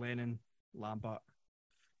Lennon, Lambert,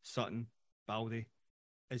 Sutton, Baldy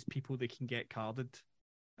as people they can get carded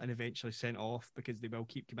and eventually sent off because they will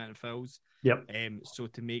keep committing fouls. Yep. So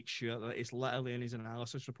to make sure that it's literally in his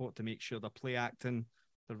analysis report to make sure they're play acting,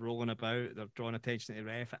 they're rolling about, they're drawing attention to the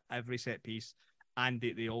ref at every set piece, and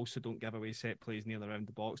they also don't give away set plays near around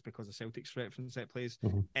the box because of Celtic's threat from set plays.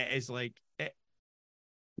 It is like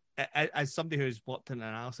as somebody who's worked in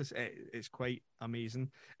analysis, it's quite amazing.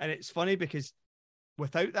 And it's funny because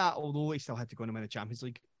without that, although he still had to go and win the Champions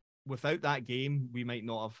League, without that game, we might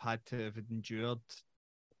not have had to have endured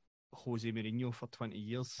Jose Mourinho for 20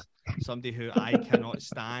 years. Somebody who I cannot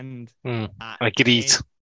stand. Agreed.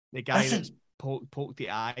 The guy that's poked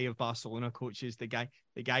the eye of Barcelona coaches, the guy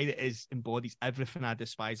that embodies everything I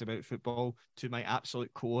despise about football to my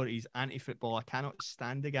absolute core. He's anti-football. I cannot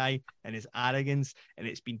stand the guy and his arrogance, and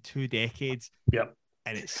it's been 2 decades. Yep.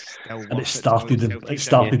 And it's still and it started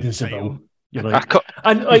in Seville. You're right.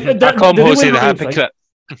 I call Jose the hypocrite.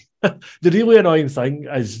 The really annoying thing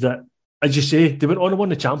is that, as you say, they went on and won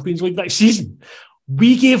the Champions League next season.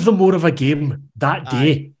 We gave them more of a game that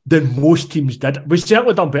day than most teams did. We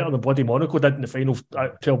certainly done better than bloody Monaco did in the final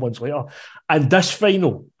 12 months later. And this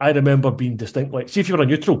final, I remember being distinct. Like, see if you were a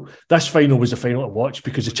neutral, this final was the final to watch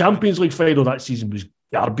because the Champions League final that season was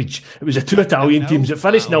garbage. It was the 2 Italian teams that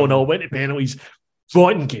finished 0-0, went to penalties.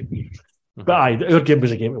 Rotten game. But our game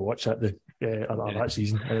was a game to watch that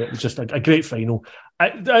season. It was just a great final.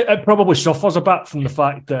 It probably suffers a bit from the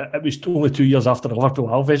fact that it was only 2 years after the Liverpool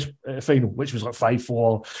Alves final, which was like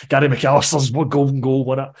 5-4. Gary McAllister's golden goal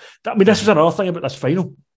won it. I mean, this was another thing about this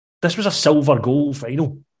final. This was a silver goal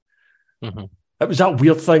final. It was that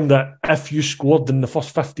weird thing that if you scored in the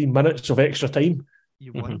first 15 minutes of extra time,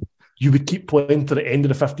 you won. You would keep playing to the end of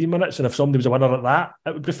the 15 minutes, and if somebody was a winner at that,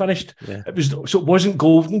 it would be finished. It wasn't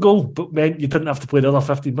golden goal, but meant you didn't have to play the other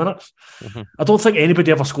 15 minutes. I don't think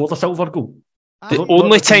anybody ever scored a silver goal. The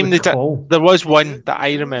only time they did, there was one that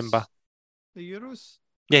I remember. The Euros?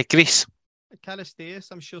 Yeah, Greece.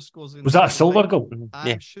 Calisteas, I'm sure, scores in. Was that a silver goal?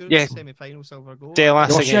 I'm sure it's a semi-final silver goal.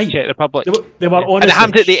 Delas against Czech Republic. They were honestly, and it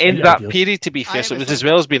happened at the end of that period, to be fair, so it was as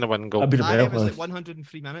well as being a one goal. It was like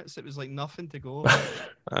 103 minutes. It was like nothing to go.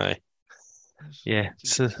 Aye. Yeah,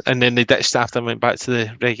 so, and then they ditched after and went back to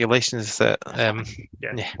the regulations. That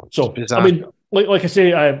So bizarre. I mean, like I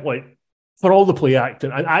say, like for all the play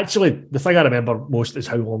acting, and actually the thing I remember most is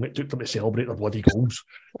how long it took them to celebrate their bloody goals.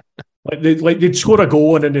 They'd score a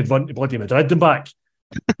goal and then they'd run to bloody Madrid and back.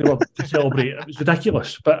 They were to celebrate. It was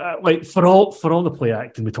ridiculous. But like for all the play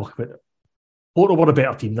acting we talk about, Porto were a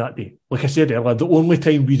better team that day. Like I said earlier, the only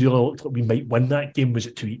time we really looked like we might win that game was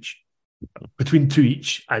at 2 each. Between 2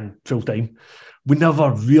 each and full time, we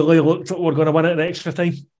never really looked like we were going to win it in extra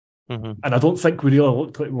time, and I don't think we really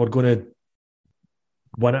looked like we were going to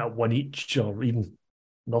win it at 1 each or even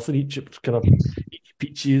nothing each. It was kind of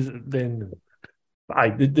peachy then.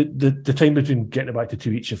 The time between getting it back to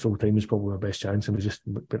 2 each and full time was probably our best chance, and it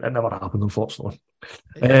never happened, unfortunately.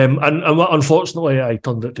 And unfortunately, I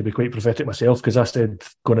turned it to be quite prophetic myself because I said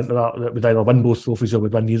going into that we'd either win both trophies or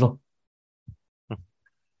we'd win neither.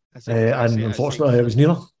 And unfortunately, it was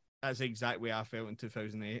neither. That's the exact way I felt in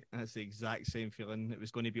 2008. That's the exact same feeling. It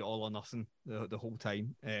was going to be all or nothing the whole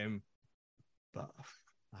time. I'm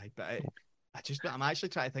actually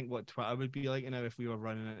trying to think what Twitter would be like if we were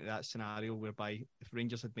running into that scenario whereby if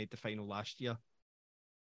Rangers had made the final last year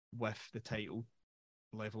with the title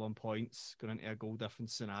level on points going into a goal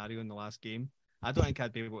difference scenario in the last game. I don't think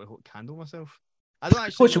I'd be able to handle myself. I don't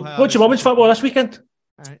actually. What's your women's football this weekend?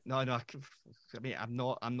 No. I mean, I'm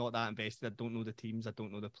not that invested. I don't know the teams. I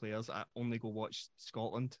don't know the players. I only go watch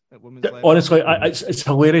Scotland at women's level. Honestly, it's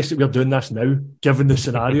hilarious that we're doing this now, given the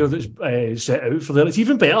scenario that's set out for there. It's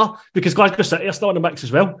even better because Glasgow City are still in the mix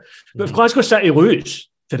as well. But if Glasgow City lose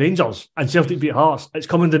to Rangers and Celtic beat Hearts, it's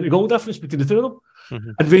coming down to goal difference between the two of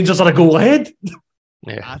them, and Rangers are a goal ahead.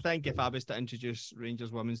 Yeah. I think if I was to introduce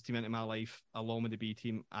Rangers women's team into my life along with the B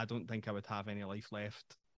team, I don't think I would have any life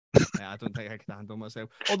left. I don't think I could handle myself.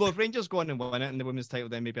 Although if Rangers go on and win it in the women's title,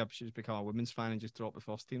 then maybe I should just become a women's fan and just drop the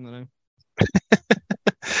first team now.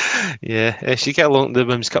 Yeah, she get along to the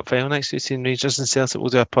Women's Cup final next week between Rangers and Celtic. We'll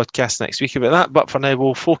do a podcast next week about that. But for now,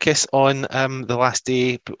 we'll focus on the last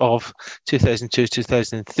day of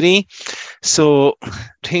 2002-2003. So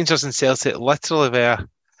Rangers and Celtic literally were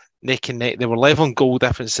neck and neck. They were level on goal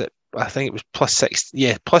difference at, I think it was +6.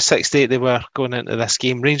 Yeah, +68 they were going into this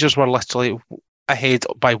game. Rangers were literally ahead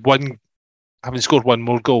by one, having scored one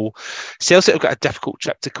more goal. Celtic have got a difficult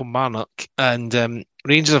trip to Kilmarnock, and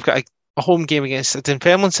Rangers have got a a home game against a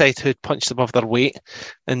Dunfermline side who'd punched above their weight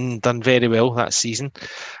and done very well that season.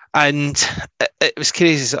 And it was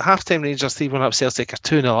crazy. So at half-time, Rangers 3-1 up, Celtic are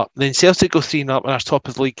 2-0 up. Then Celtic go 3-0 up and are top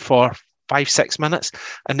of the league for 5-6 minutes.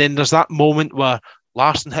 And then there's that moment where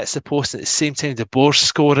Larsson hits the post at the same time De Boer's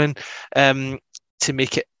scoring to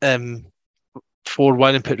make it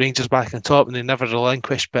 4-1 and put Rangers back on top, and they never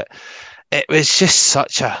relinquished. But it was just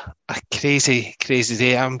such a crazy, crazy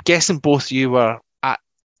day. I'm guessing both you were at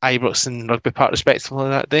Ibrox and Rugby Park respectively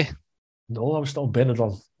that day. No, I was still in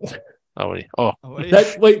Benidorm. Oh, were you? Oh.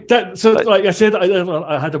 So like I said,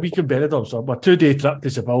 I had a week in Benidorm, so my 2-day trip to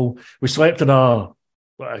Seville. We slept in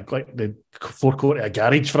like the forecourt of a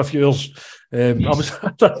garage for a few years. I was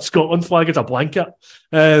at a Scotland flag as a blanket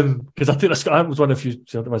because I think that was one of the few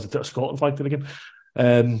times I took a Scotland flag to the game.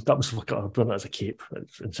 That was like I brought it as a cape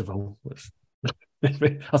in Seville.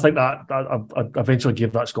 I think that I eventually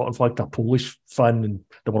gave that Scotland flag to a Polish fan in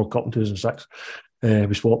the World Cup in 2006.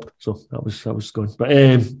 We swapped, so that was going. But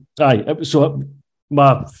it was so.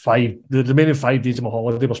 The remaining 5 days of my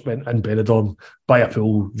holiday were spent in Benidorm by a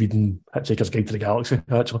pool reading Hitchhiker's Guide to the Galaxy,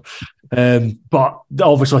 actually. But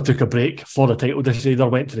obviously I took a break for the title decider,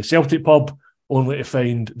 went to the Celtic pub, only to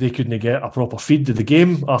find they couldn't get a proper feed of the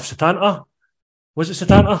game off Setanta. Was it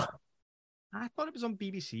Setanta? I thought it was on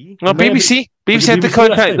BBC. No, BBC. BBC had the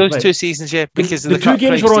contract those 2 seasons, yeah, because the 2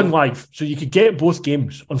 games were on live, so you could get both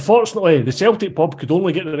games. Unfortunately, the Celtic pub could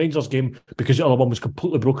only get the Rangers game because the other one was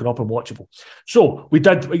completely broken up and watchable. So we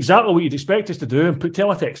did exactly what you'd expect us to do and put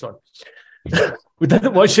teletext on. We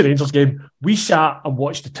didn't watch the Rangers game. We sat and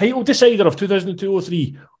watched the title decider of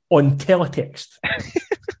 2002-03 on teletext.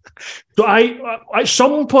 So at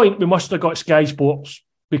some point we must have got Sky Sports,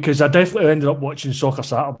 because I definitely ended up watching Soccer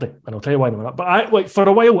Saturday, and I'll tell you why in a minute. But for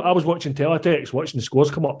a while, I was watching teletext, watching the scores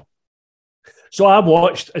come up. So I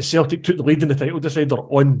watched as Celtic took the lead in the title decider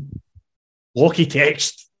on walkie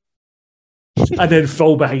text, and then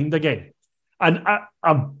fell behind again. And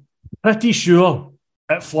I'm pretty sure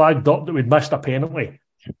it flagged up that we'd missed a penalty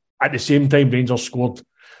at the same time Rangers scored.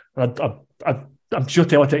 I'm sure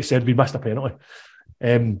teletext said we missed a penalty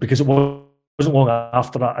because it wasn't long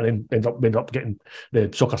after that, and then ended up getting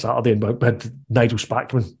the Soccer Saturday, and we had Nigel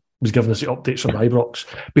Spackman was giving us the updates from Ibrox,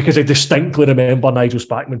 because I distinctly remember Nigel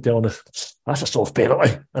Spackman telling us that's a soft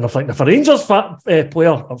penalty, and I'm thinking, if a Rangers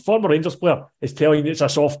player, a former Rangers player, is telling you it's a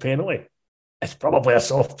soft penalty, it's probably a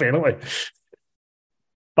soft penalty.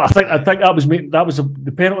 But I think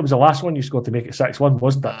the penalty was the last one you scored to make it 6-1,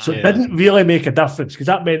 wasn't it? So it didn't really make a difference, because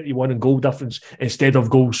that meant you won in goal difference instead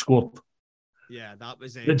of goals scored. Yeah, that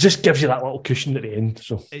was it. It just gives you that little cushion at the end.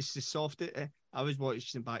 So it's the soft. I was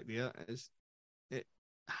watching back there.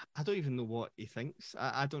 I don't even know what he thinks.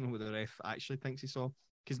 I don't know what the ref actually thinks he saw,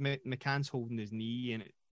 because McCann's holding his knee, and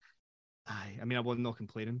I mean, I wasn't not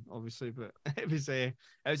complaining, obviously, but it was a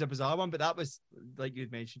bizarre one. But that was, like you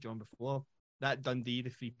had mentioned, John, before, that Dundee, the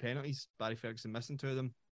 3 penalties, Barry Ferguson missing 2 of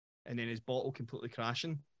them, and then his bottle completely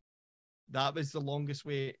crashing. That was the longest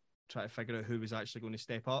way to try to figure out who was actually going to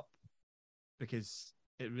step up, because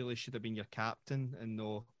it really should have been your captain and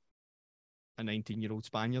no a 19-year-old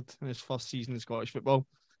Spaniard in his first season in Scottish football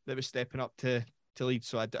that was stepping up to lead.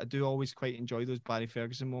 So I do always quite enjoy those Barry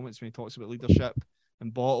Ferguson moments when he talks about leadership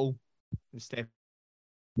and bottle and step.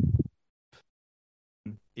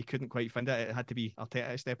 He couldn't quite find it. It had to be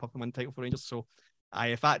Arteta to step up and win title for Rangers. So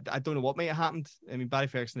I don't know what might have happened. I mean, Barry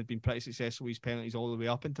Ferguson had been pretty successful with his penalties all the way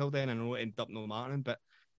up until then. I know it ended up not mattering, but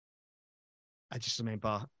I just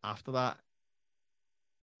remember after that,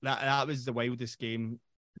 that was the wildest game.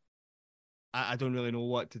 I don't really know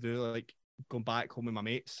what to do. Like, going back home with my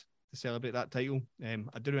mates to celebrate that title.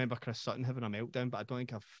 I do remember Chris Sutton having a meltdown, but I don't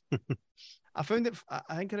think I found it.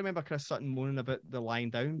 I think I remember Chris Sutton moaning about the lying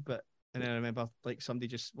down, and then I remember like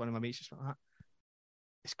one of my mates just went,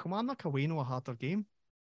 "Is Kilmarnock away no a harder game?"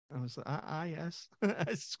 And I was like, yes.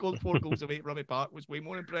 I scored 4 goals away at Rugby Park was way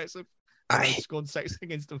more impressive. I scored 6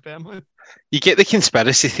 against Dunfermline. You get the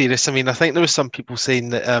conspiracy theorists. I mean, I think there was some people saying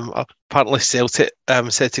that apparently Celtic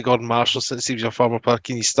said to Gordon Marshall, since he was a former player,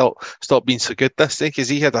 can you stop being so good this day, because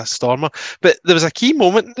he had a stormer. But there was a key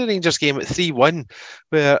moment in the Rangers game at 3-1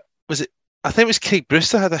 where I think it was Craig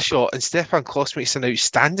Brewster had a shot and Stefan Kloss makes an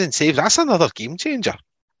outstanding save. That's another game changer.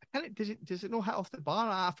 Does it not hit off the bar?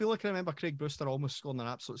 I feel like I remember Craig Brewster almost scoring an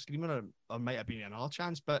absolute screamer, or might have been another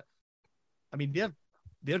chance. But I mean,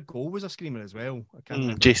 their goal was a screamer as well. I can't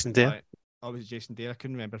remember. Jason Dare. It was Jason Dare. I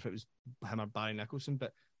couldn't remember if it was him or Barry Nicholson,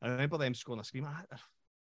 but I remember them scoring a screamer.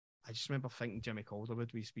 I just remember thinking Jimmy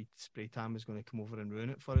Calderwood with spray tan was going to come over and ruin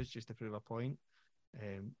it for us just to prove a point.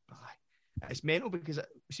 But it's mental, because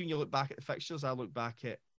when you look back at the fixtures, I look back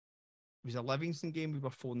at was a Livingston game we were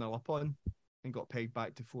 4-0 up on and got pegged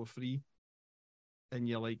back to 4-3. And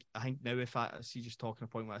you're like, I think now if I see just talking a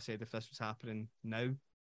point where I said if this was happening now,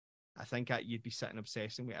 I think you'd be sitting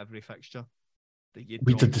obsessing with every fixture.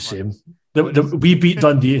 We did the same. We beat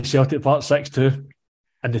Dundee at Celtic Park 6-2,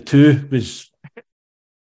 and the 2 was.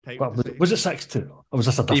 Was it 6-2? Or was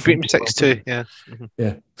this a different? You beat me 6-2, yeah. Mm-hmm.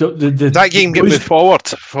 Yeah. So that game got moved forward.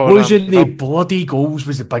 Losing the bloody goals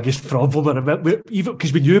was the biggest problem. I remember, even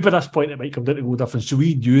because we knew by this point it might come down to goal difference, so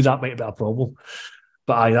we knew that might be a problem.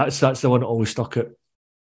 But that's the one that always stuck it.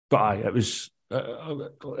 But it was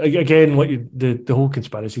again like the whole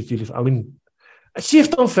conspiracy theory. I mean, see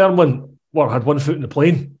if Dunfermline had one foot in the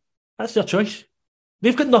plane, that's their choice.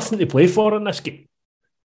 They've got nothing to play for in this game.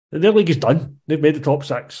 Their league is done. They've made the top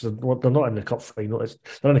 6. They're not in the cup final.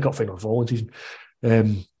 They're in the cup final the following season.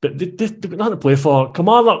 But they've got nothing to play for.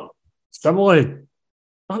 Commander, similarly,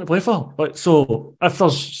 nothing to play for. So if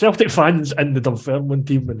there's Celtic fans in the Dunfermline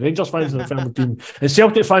team and Rangers fans in the Dunfermline team and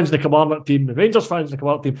Celtic fans in the Kilmarnock team and Rangers fans in the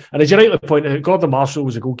Kilmarnock team, and as you rightly pointed out, Gordon Marshall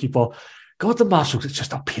was a goalkeeper. Gordon Marshall's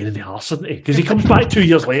just a pain in the arse, isn't he? Because he comes back 2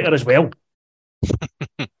 years later as well.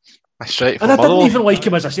 That's right. And I didn't even like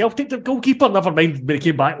him as a Celtic goalkeeper, never mind when he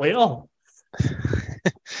came back later.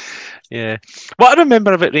 Yeah. What I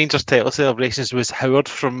remember about Rangers title celebrations was Howard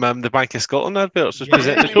from the Bank of Scotland adverts was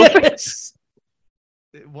presenting the trophy. Yes.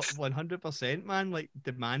 100%, man. Like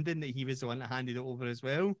demanding that he was the one that handed it over as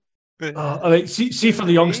well. See for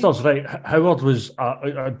the youngsters, right? Howard was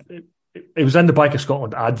it was in the Bank of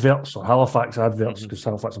Scotland adverts or Halifax adverts because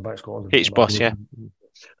Halifax and Bank of Scotland. H-Boss, yeah.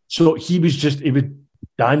 So he would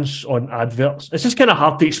dance on adverts. It's just kind of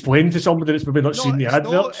hard to explain to somebody that's maybe not seen the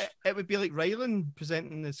adverts. It would be like Ryland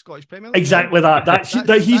presenting the Scottish Premier League. Exactly that.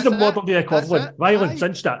 He's the modern day equivalent. Ryland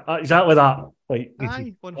cinched it. Exactly that. Like,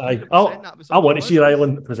 I want to see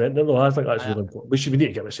Ryland presenting though. I think that's really important. We need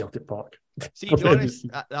to get to Celtic Park. See, to be honest,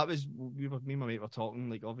 that was me and my mate were talking.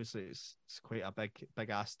 Like, obviously, it's quite a big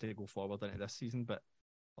ask to go forward into this season,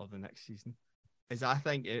 or the next season. Is I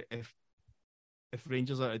think if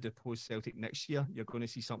Rangers are to do post Celtic next year, you're going to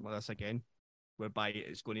see something like this again, whereby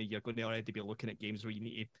you're going to already be looking at games where you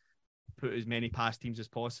need to put as many past teams as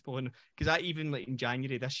possible. And because even like in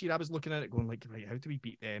January this year, I was looking at it going like, right, how do we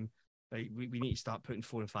beat them? Like we need to start putting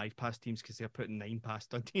 4 and 5 past teams because they're putting 9 past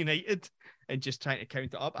Dundee United and just trying to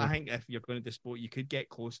count it up. I think if you're going to dispute, you could get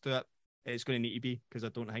close to it. It's going to need to be because I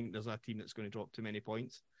don't think there's a team that's going to drop too many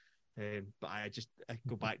points. But I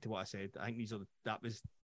go back to what I said. I think that was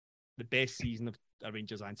the best season of a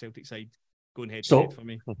Rangers and Celtic side going head to head for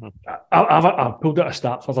me. I've pulled out a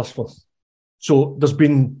stat for this one. So there's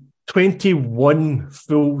been 21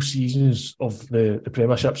 full seasons of the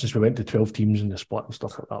Premiership since we went to 12 teams in the split and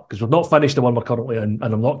stuff like that. Because we've not finished the one we're currently in,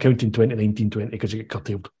 and I'm not counting 2019-20 because it got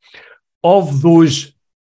curtailed. Of those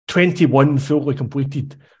 21 fully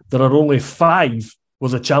completed, there are only 5 where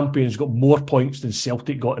the champions got more points than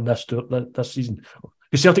Celtic got in this season.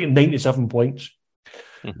 Because Celtic had 97 points.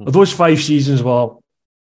 Mm-hmm. Those 5 seasons were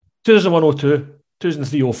 2001-02,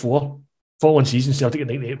 2003-04, following season Celtic at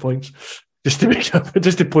 98 points, just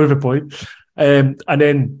to prove a point. And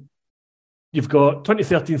then you've got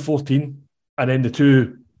 2013-14, and then the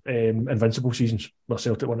 2 invincible seasons where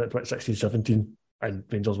Celtic won it in 2016-17 and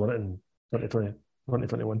Rangers won it in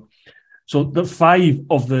 2020-21. So the 5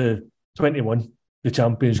 of the 21, the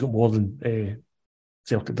champions got more than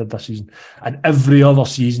Celtic did this season, and every other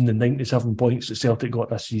season the 97 points that Celtic got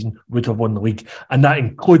this season would have won the league, and that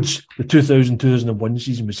includes the 2000-2001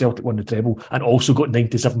 season where Celtic won the treble and also got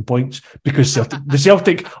 97 points because the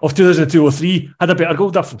Celtic of 2002-03 had a better goal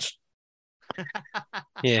difference.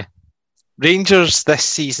 Yeah. Rangers this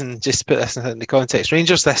season, just to put this in the context,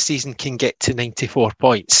 Rangers this season can get to 94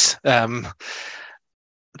 points. In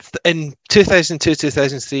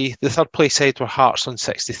 2002-2003, the third place side were Hearts on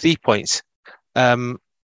 63 points.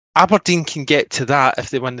 Aberdeen can get to that if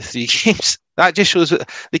they win the 3 games. That just shows that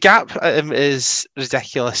the gap is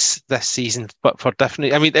ridiculous this season, but for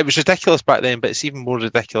different. I mean, it was ridiculous back then, but it's even more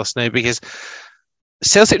ridiculous now because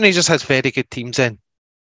Celtic and Rangers had very good teams in.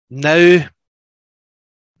 Now,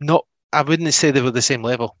 I wouldn't say they were the same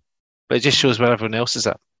level, but it just shows where everyone else is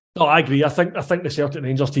at. No, I agree. I think the Celtic and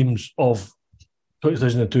Rangers teams of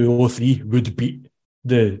 2002-03 would beat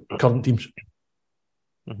the current teams.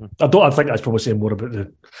 Mm-hmm. I think that's probably saying more about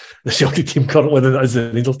the Celtic team currently than it is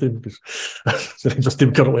the Rangers team, because the Rangers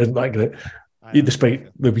team currently isn't that great,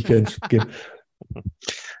 despite the weekend's game.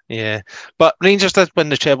 Yeah, but Rangers did win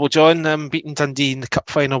the treble, John, beating Dundee in the cup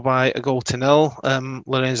final by 1-0.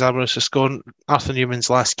 Lorenz Ambrose scoring Arthur Newman's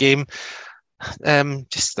last game.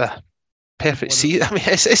 Just a perfect season. I mean,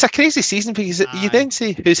 it's a crazy season because you then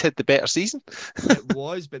say who's had the better season. It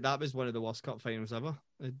was, but that was one of the worst cup finals ever.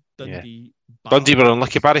 Dundee were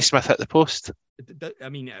unlucky. Barry Smith hit the post. I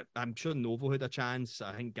mean, I'm sure Novo had a chance.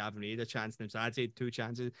 I think Gavin Ray had a chance. Nemzadze had 2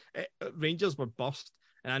 chances. Rangers were bust.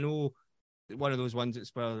 And I know one of those ones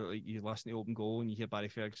that's where like, you listen to Open Goal and you hear Barry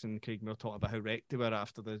Ferguson and Craig Moore talking about how wrecked they were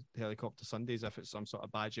after the helicopter Sundays, if it's some sort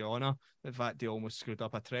of badge of honour. In fact, they almost screwed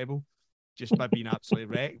up a treble just by being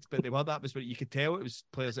absolutely wrecked. But that was what you could tell. It was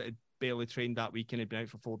players that had barely trained that week and had been out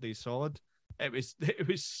for 4 days solid. It was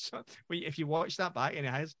if you watch that back, and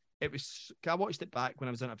I watched it back when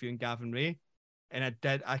I was interviewing Gavin Ray, and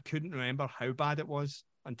I couldn't remember how bad it was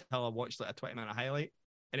until I watched like a 20-minute highlight,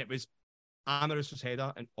 and it was Amorous's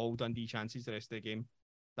header and all Dundee chances the rest of the game.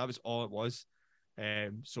 That was all it was.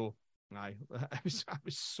 So I was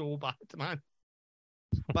so bad, man.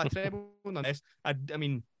 But treble nonetheless. I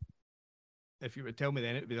mean, if you would tell me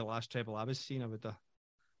then it would be the last treble I was seeing, I would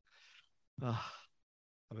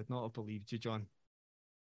not have believed you, John.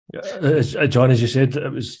 John, as you said,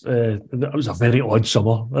 it was a very odd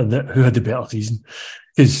summer, and who had the better season?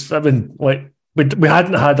 Because I mean, like we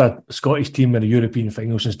hadn't had a Scottish team in a European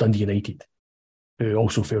final since Dundee United, who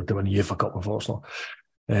also failed to win the UEFA Cup, unfortunately.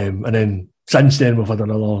 And then since then, we've had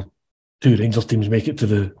another 2 Rangers teams make it to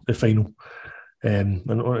the final, and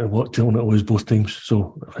what to lose both times.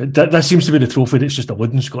 So that seems to be the trophy that's just a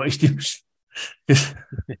wooden Scottish teams.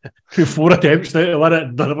 4 attempts now to win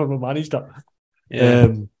it, none of them have managed it. Yeah.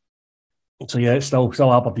 So yeah, it's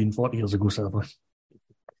still Aberdeen 40 years ago, sadly.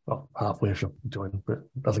 Well, halfway from John, but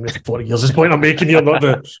I think that's 40 years is the point I'm making here, not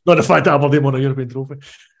the fact that Aberdeen won a European trophy.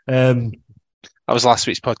 That was last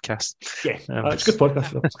week's podcast. Yeah, it's a good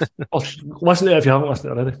podcast. Listen to it if you haven't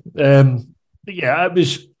listened to it already. Yeah, it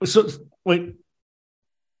was sort of like,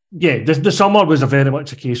 yeah, the summer was very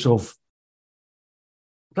much a case of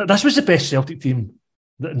this was the best Celtic team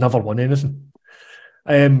that never won anything.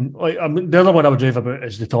 The other one I would rave about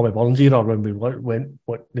is the Tommy Burns era when we went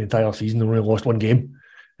the entire season and only lost 1 game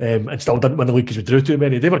and still didn't win the league because we drew too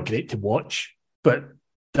many. They were great to watch, but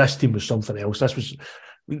this team was something else. This was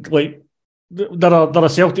like there are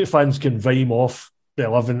Celtic fans can rhyme off the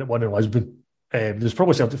 11 that won in Lisbon. There's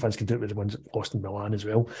probably Celtic fans can do it with the ones that lost in Milan as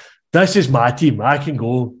well. This is my team. I can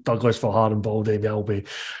go Douglas, Verhaeren, Baldy, Melby,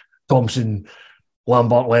 Thompson,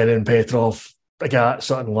 Lambert, Lennon, Petrov, Agat,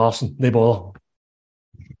 Sutton, Larson. They bother.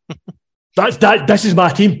 This is my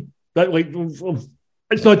team.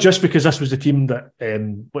 It's not just because this was the team that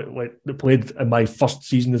that played in my first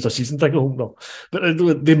season as a season ticket holder, but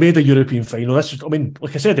they made a European final. This was, I mean,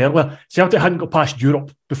 like I said earlier, Celtic hadn't got past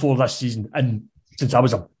Europe before this season, and since I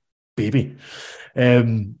was a baby,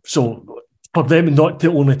 so for them not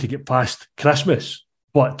to only to get past Christmas,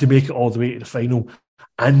 but to make it all the way to the final,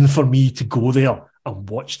 and for me to go there and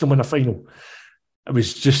watch them in a final, it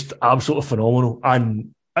was just absolutely phenomenal.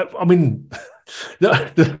 And I mean,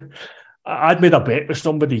 I'd made a bet with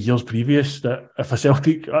somebody years previous that if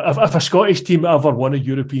a Scottish team ever won a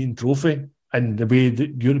European trophy and the way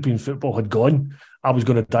that European football had gone, I was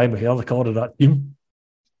going to dye my hair the colour of that team.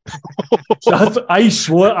 So I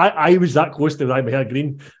swore I was that close to dye my hair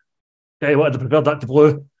green. I wanted to prepare that to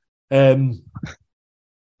blue.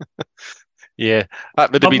 Yeah,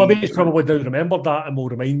 that would have been... My mates probably don't remember that and will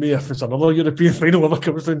remind me if it's another European final ever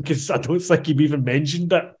comes in, because I don't think you've even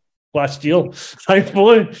mentioned it last year,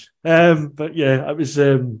 thankfully. But yeah, it was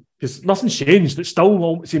because nothing's changed. It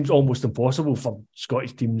still seems almost impossible for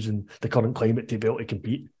Scottish teams in the current climate to be able to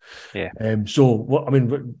compete. Yeah. So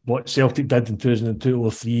what Celtic did in 2002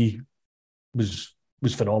 or 3 was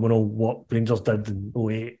phenomenal. What Rangers did in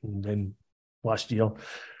 2008 and then last year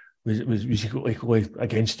was equally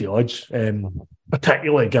against the odds,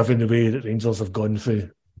 particularly given the way that Rangers have gone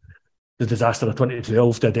through the disaster of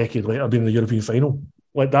 2012 to a decade later being in the European final.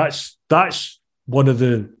 Like that's one of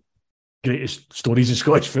the greatest stories in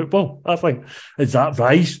Scottish football, I think, is that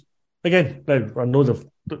rise again. Now I know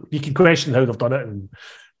you can question how they've done it and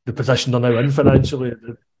the position they're now in financially.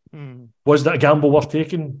 Was that a gamble worth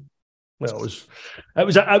taking? Well, it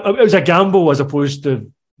was a gamble as opposed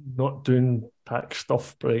to not doing tax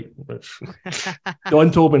stuff, right? Which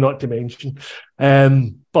John told me not to mention.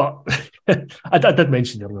 But I did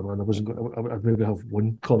mention earlier on. I wasn't going to. I maybe have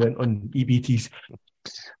one comment on EBTs.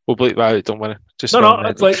 We'll bleep that out, don't worry. Just no.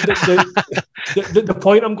 It's like the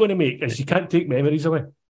point I'm going to make is you can't take memories away.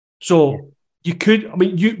 So you could. I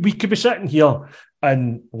mean, we could be sitting here.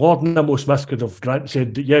 And Lord Nimmo Smith could have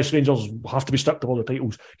said that yes, Rangers have to be stripped of all the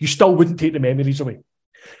titles. You still wouldn't take the memories away.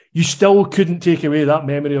 You still couldn't take away that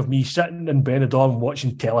memory of me sitting in Benidorm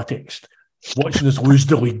watching teletext, watching us lose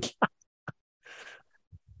the league.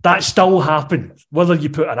 That still happened. Whether you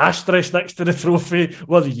put an asterisk next to the trophy,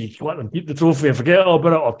 whether you let them keep the trophy and forget all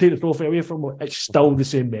about it, or take the trophy away from them, it's still the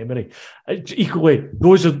same memory. Equally,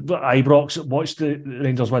 those are the Ibrox that watched the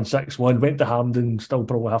Rangers win 6-1, went to Hampden, still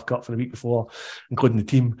probably half cut for the week before, including the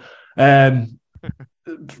team.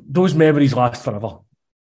 Those memories last forever.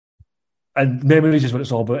 And memories is what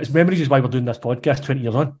it's all about. It's memories is why we're doing this podcast 20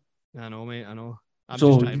 years on. I know, mate, I know. I'm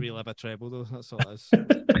just trying to relive a treble, though. That's all it is.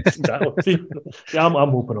 Exactly. Yeah, I'm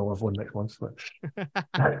hoping I'll have one next month. But...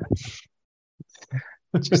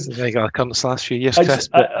 just a regular occurrence last few years, Chris.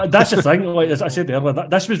 That's the thing. Like as I said earlier,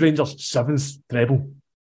 this was Rangers' 7th treble.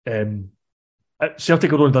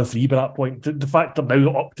 Celtic had only done 3 by that point. The fact they're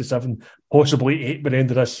now up to 7, possibly 8 by the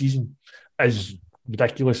end of this season, is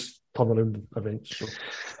ridiculous turnaround events. So.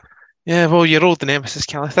 Yeah, well, your old nemesis,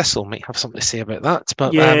 Cali Thistle, might have something to say about that.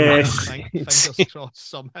 But yes, fingers crossed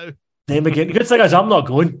somehow. Them again. The good thing is I'm not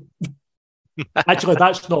going. Actually,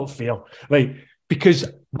 that's not fair, right?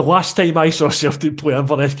 Because the last time I saw Celtic play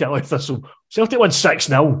Inverness Cali Thistle, Celtic won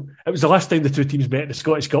 6-0. It was the last time the two teams met in the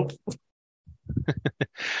Scottish Cup.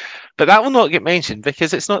 But that will not get mentioned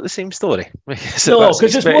because it's not the same story. No,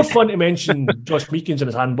 because it's more fun to mention Josh Meekins and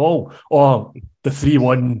his handball or the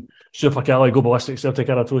 3-1 Super Cali go ballistic Celtic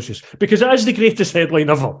are atrocious, because it is the greatest headline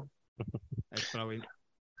ever. It's brilliant.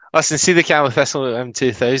 Listen, see the Cali Thistle in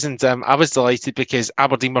 2000. I was delighted because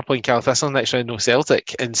Aberdeen were playing Cali Thistle next round, no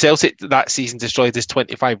Celtic. And Celtic that season destroyed his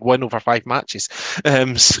 25 win over 5 matches.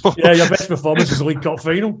 So yeah, your best performance is the League Cup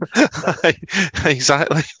final.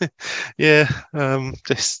 Exactly. Yeah,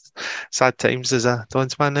 just sad times as a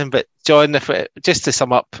Dons fan then. But John, just to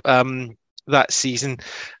sum up that season,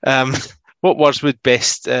 what words would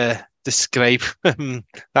best describe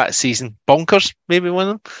that season? Bonkers, maybe one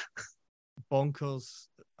of them? Bonkers.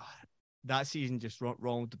 That season just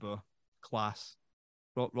rolled the bar. Class.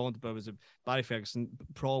 Rolled the bar was Barry Ferguson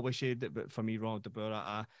probably shaded it, but for me, rolled the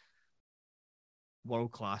bar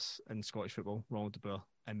world class in Scottish football. Rolled the bar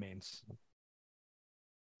immense.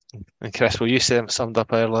 And Chris, well, you summed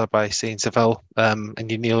up earlier by saying Seville,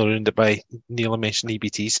 and you nail around it by nearly mentioning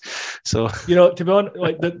EBTs. So to be honest,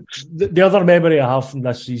 like the other memory I have from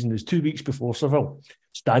this season is 2 weeks before Seville,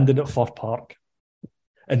 standing at Fir Park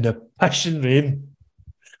in the pissing rain,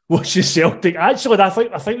 watching Celtic. Actually, I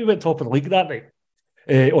think we went top of the league that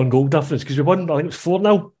night on goal difference because we won. I think it was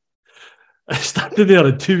 4-0. Standing there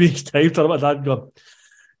in 2 weeks' time, turning my dad going,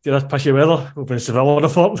 "Do this pissy weather? We'll be in Seville on a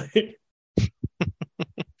fortnight."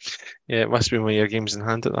 Yeah, it must have been one of your games in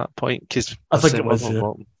hand at that point. Because I think it was.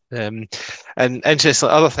 And interesting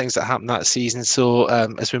other things that happened that season. So,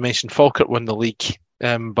 as we mentioned, Falkirk won the league,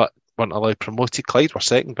 but weren't allowed promoted. Clyde were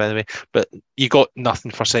second, by the way, but you got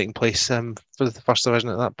nothing for second place for the first division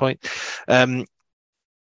at that point. Alloa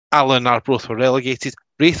and Arbroath were relegated.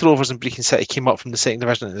 Raith Rovers and Brecon City came up from the second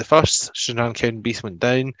division into the first. Stranraer Cowan and Beath went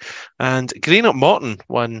down, and Greenock Morton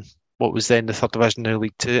won what was then the third division, now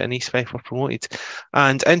League Two, and East Fife were promoted.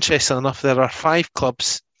 And interesting enough, there are 5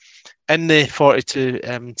 clubs in the 42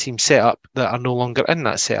 team setup that are no longer in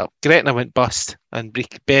that setup. Gretna went bust, and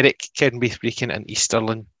Berwick, Cairnbeath, Brecon, and East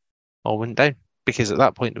Stirling all went down because at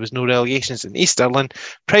that point there was no relegations. And East Stirling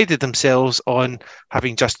prided themselves on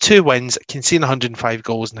having just 2 wins, conceding 105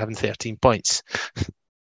 goals, and having 13 points.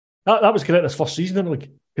 That was Gretna's first season in the league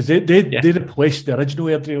because they replaced the original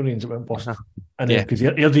Airdrie that went bust. And then because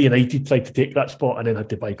Airdrie United tried to take that spot and then had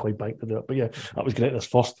to buy Clydebank to do it. But yeah, that was Gretna's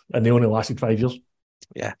first, and they only lasted 5 years.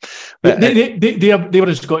 Yeah, but they were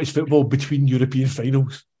in Scottish football between European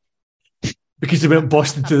finals because they went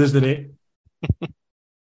bust in 2008.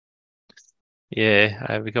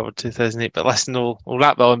 Yeah, we covered 2008. But listen, we'll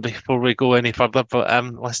wrap that on before we go any further. But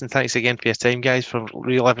listen, thanks again for your time, guys, for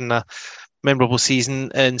reliving a memorable season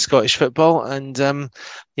in Scottish football. And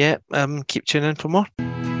keep tuning in for more.